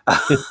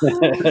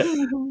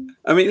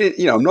 I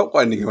mean, I'm not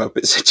winding him up.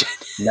 It's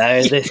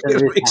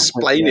you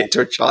explain it to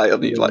a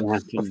child, and you're like,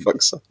 for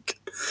fuck's sake.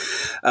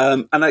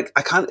 And I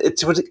can't.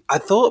 I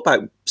thought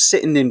about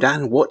sitting him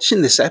down and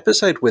watching this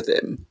episode with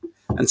him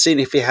and seeing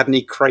if he had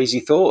any crazy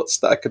thoughts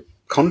that I could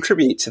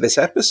contribute to this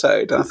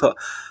episode. And I thought,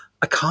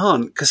 I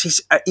can't, because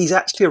he's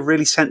actually a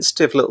really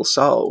sensitive little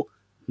soul.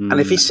 And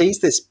if he sees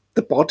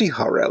the body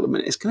horror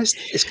element, it's going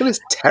to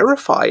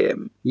terrify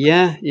him.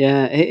 Yeah.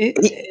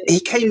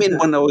 He came in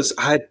when I was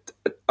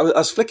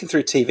flicking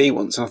through TV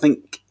once, and I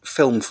think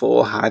Film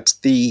 4 had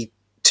the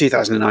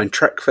 2009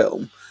 Trek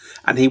film,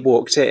 and he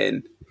walked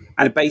in,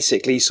 and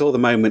basically he saw the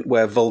moment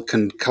where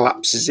Vulcan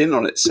collapses in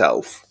on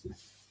itself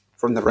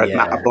from the red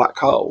matter black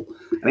hole,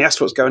 and he asked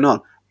what's going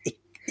on.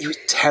 He was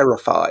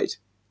terrified,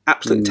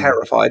 absolutely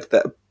terrified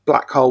that a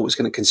black hole was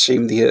going to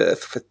consume the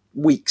Earth for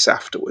weeks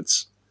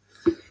afterwards.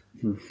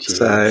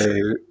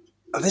 So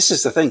this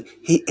is the thing.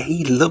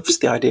 He loves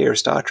the idea of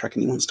Star Trek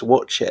and he wants to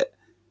watch it,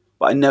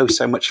 but I know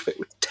so much of it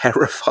would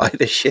terrify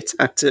the shit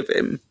out of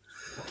him.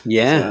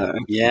 Yeah,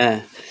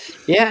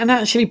 and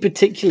actually,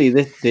 particularly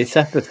this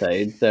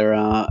episode, there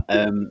are,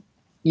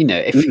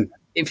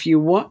 if you're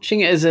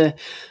watching it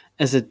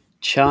as a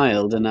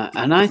child, and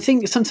I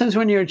think sometimes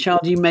when you're a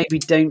child, you maybe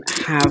don't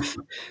have,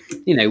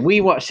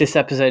 we watch this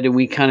episode and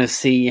we kind of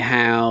see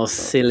how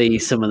silly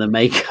some of the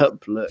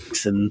makeup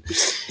looks, and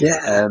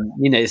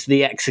it's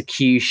the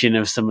execution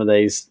of some of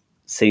those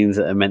scenes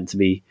that are meant to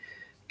be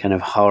kind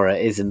of horror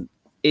isn't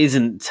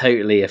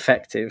totally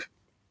effective.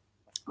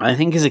 I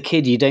think as a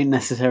kid, you don't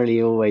necessarily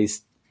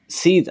always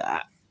see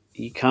that.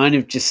 You kind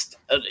of just,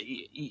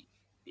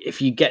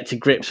 if you get to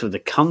grips with the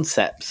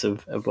concepts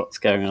of what's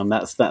going on,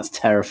 that's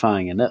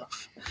terrifying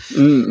enough.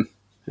 And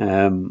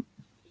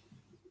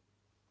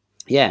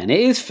it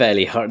is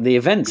fairly the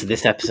events of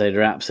this episode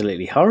are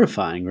absolutely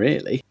horrifying,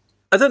 really.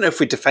 I don't know if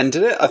we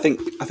defended it. I think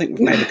we've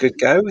made a good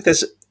go.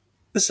 There's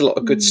a lot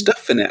of good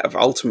stuff in it.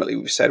 Ultimately,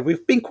 we've said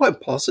we've been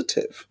quite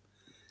positive.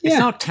 It's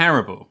not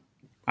terrible,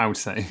 I would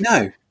say.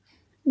 No.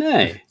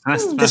 There's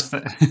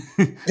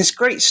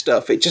great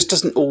stuff. It just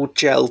doesn't all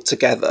gel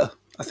together,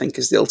 I think,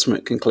 is the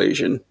ultimate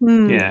conclusion.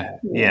 Yeah.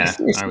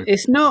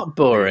 It's not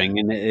boring,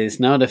 and it's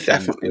not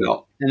offensive. Definitely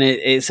not. And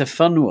it's a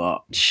fun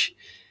watch,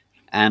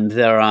 and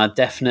there are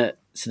definite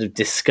sort of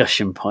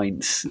discussion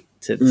points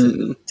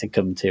to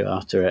come to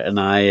after it. And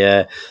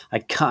I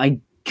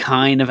kind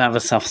of have a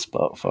soft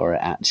spot for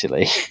it,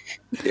 actually.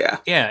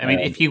 Yeah. I mean,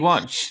 if you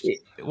watch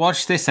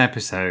this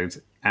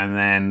episode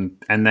and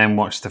then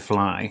watch The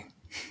Fly,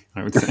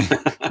 I would say.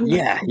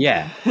 Yeah.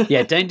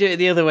 Don't do it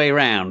the other way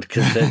around,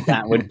 because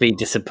that would be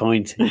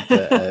disappointing.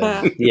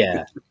 But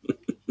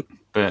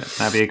but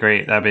that'd be a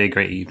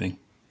great evening.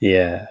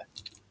 Yeah.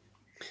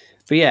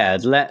 But yeah,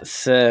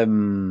 let's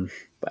leave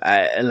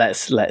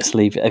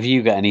it. Have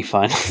you got any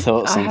final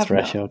thoughts on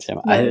Threshold?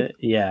 No.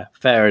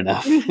 Fair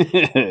enough.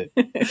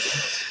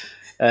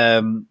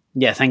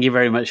 Thank you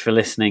very much for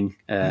listening,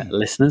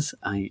 listeners.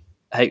 I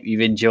hope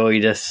you've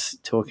enjoyed us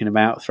talking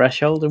about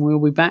Threshold, and we'll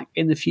be back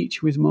in the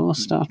future with more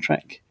Star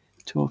Trek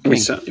talking. We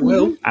certainly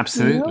will.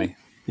 Absolutely.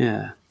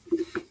 Yeah.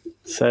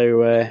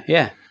 So,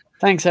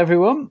 thanks,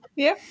 everyone.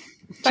 Yeah.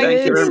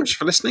 Thank you very much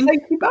for listening.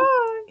 Thank you. Bye.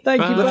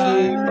 Thank you.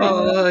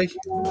 Bye.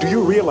 Do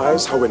you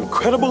realize how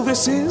incredible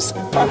this is?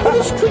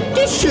 It's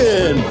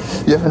tradition.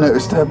 You ever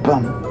noticed her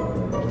bum?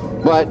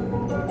 What?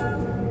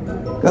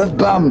 Her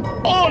bum.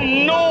 Oh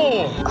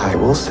no! I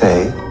will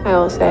say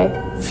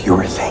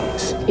Fewer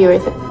things.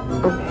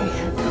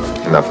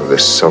 okay. Enough of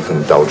this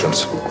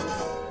self-indulgence.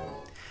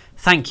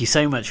 Thank you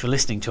so much for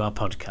listening to our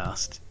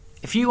podcast.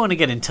 If you want to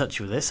get in touch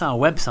with us, our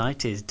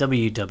website is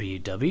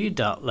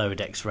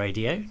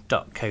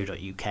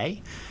www.lowerdexradio.co.uk.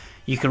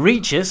 You can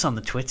reach us on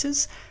the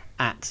Twitters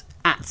at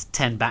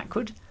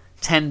 10backward,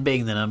 10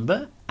 being the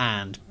number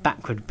and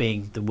backward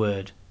being the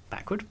word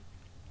backward.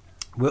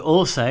 We're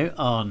also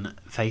on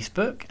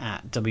Facebook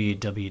at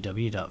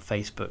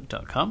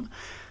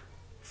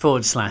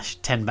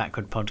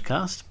www.facebook.com/10backward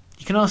podcast.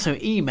 You can also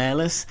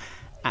email us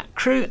at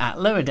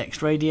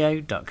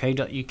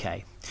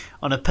crew@lowerdexradio.co.uk.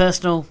 On a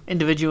personal,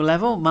 individual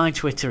level, my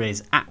Twitter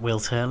is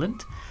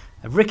 @WiltHerland.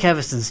 Rick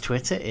Everson's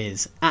Twitter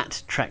is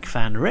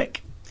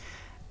 @TrekFanRick.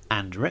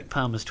 And Rick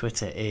Palmer's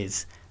Twitter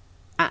is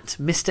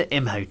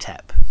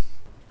 @MrImhotep.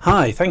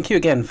 Hi, thank you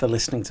again for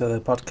listening to the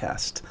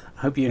podcast.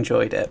 I hope you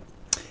enjoyed it.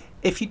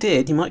 If you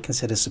did, you might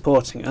consider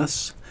supporting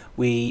us.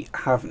 We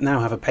now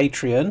have a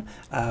Patreon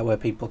where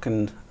people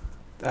can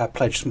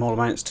pledge small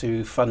amounts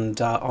to fund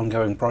our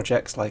ongoing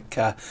projects, like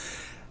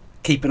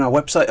keeping our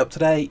website up to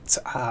date,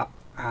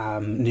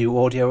 new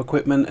audio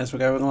equipment as we're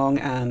going along,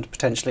 and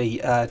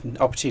potentially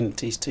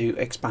opportunities to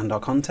expand our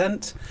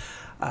content.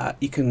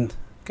 You can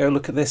go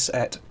look at this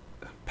at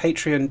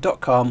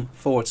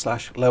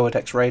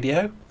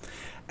patreon.com/lowerdecksradio.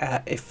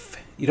 If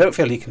you don't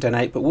feel you can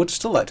donate but would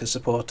still like to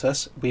support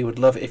us, we would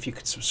love it if you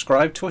could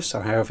subscribe to us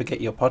on however you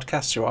get your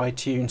podcasts, through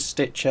iTunes,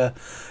 Stitcher,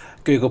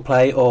 Google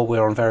Play, or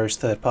we're on various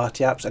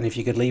third-party apps. And if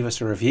you could leave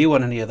us a review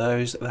on any of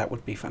those, that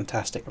would be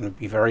fantastic and we'd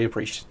be very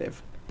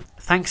appreciative.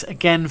 Thanks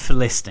again for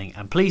listening,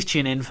 and please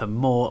tune in for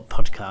more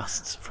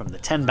podcasts from the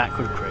 10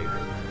 Backward crew.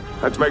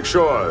 Let's make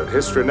sure that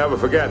history never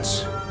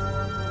forgets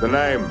the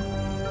name.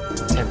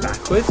 10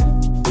 Backward?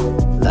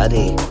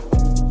 Laddie,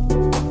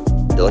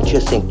 don't you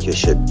think you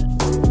should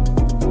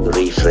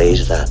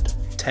rephrase that?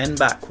 10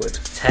 Backward.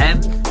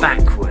 10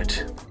 Backward.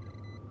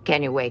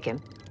 Can you wake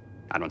him?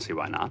 I don't see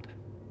why not.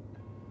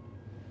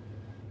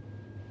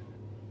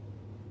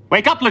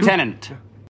 Wake up, Lieutenant!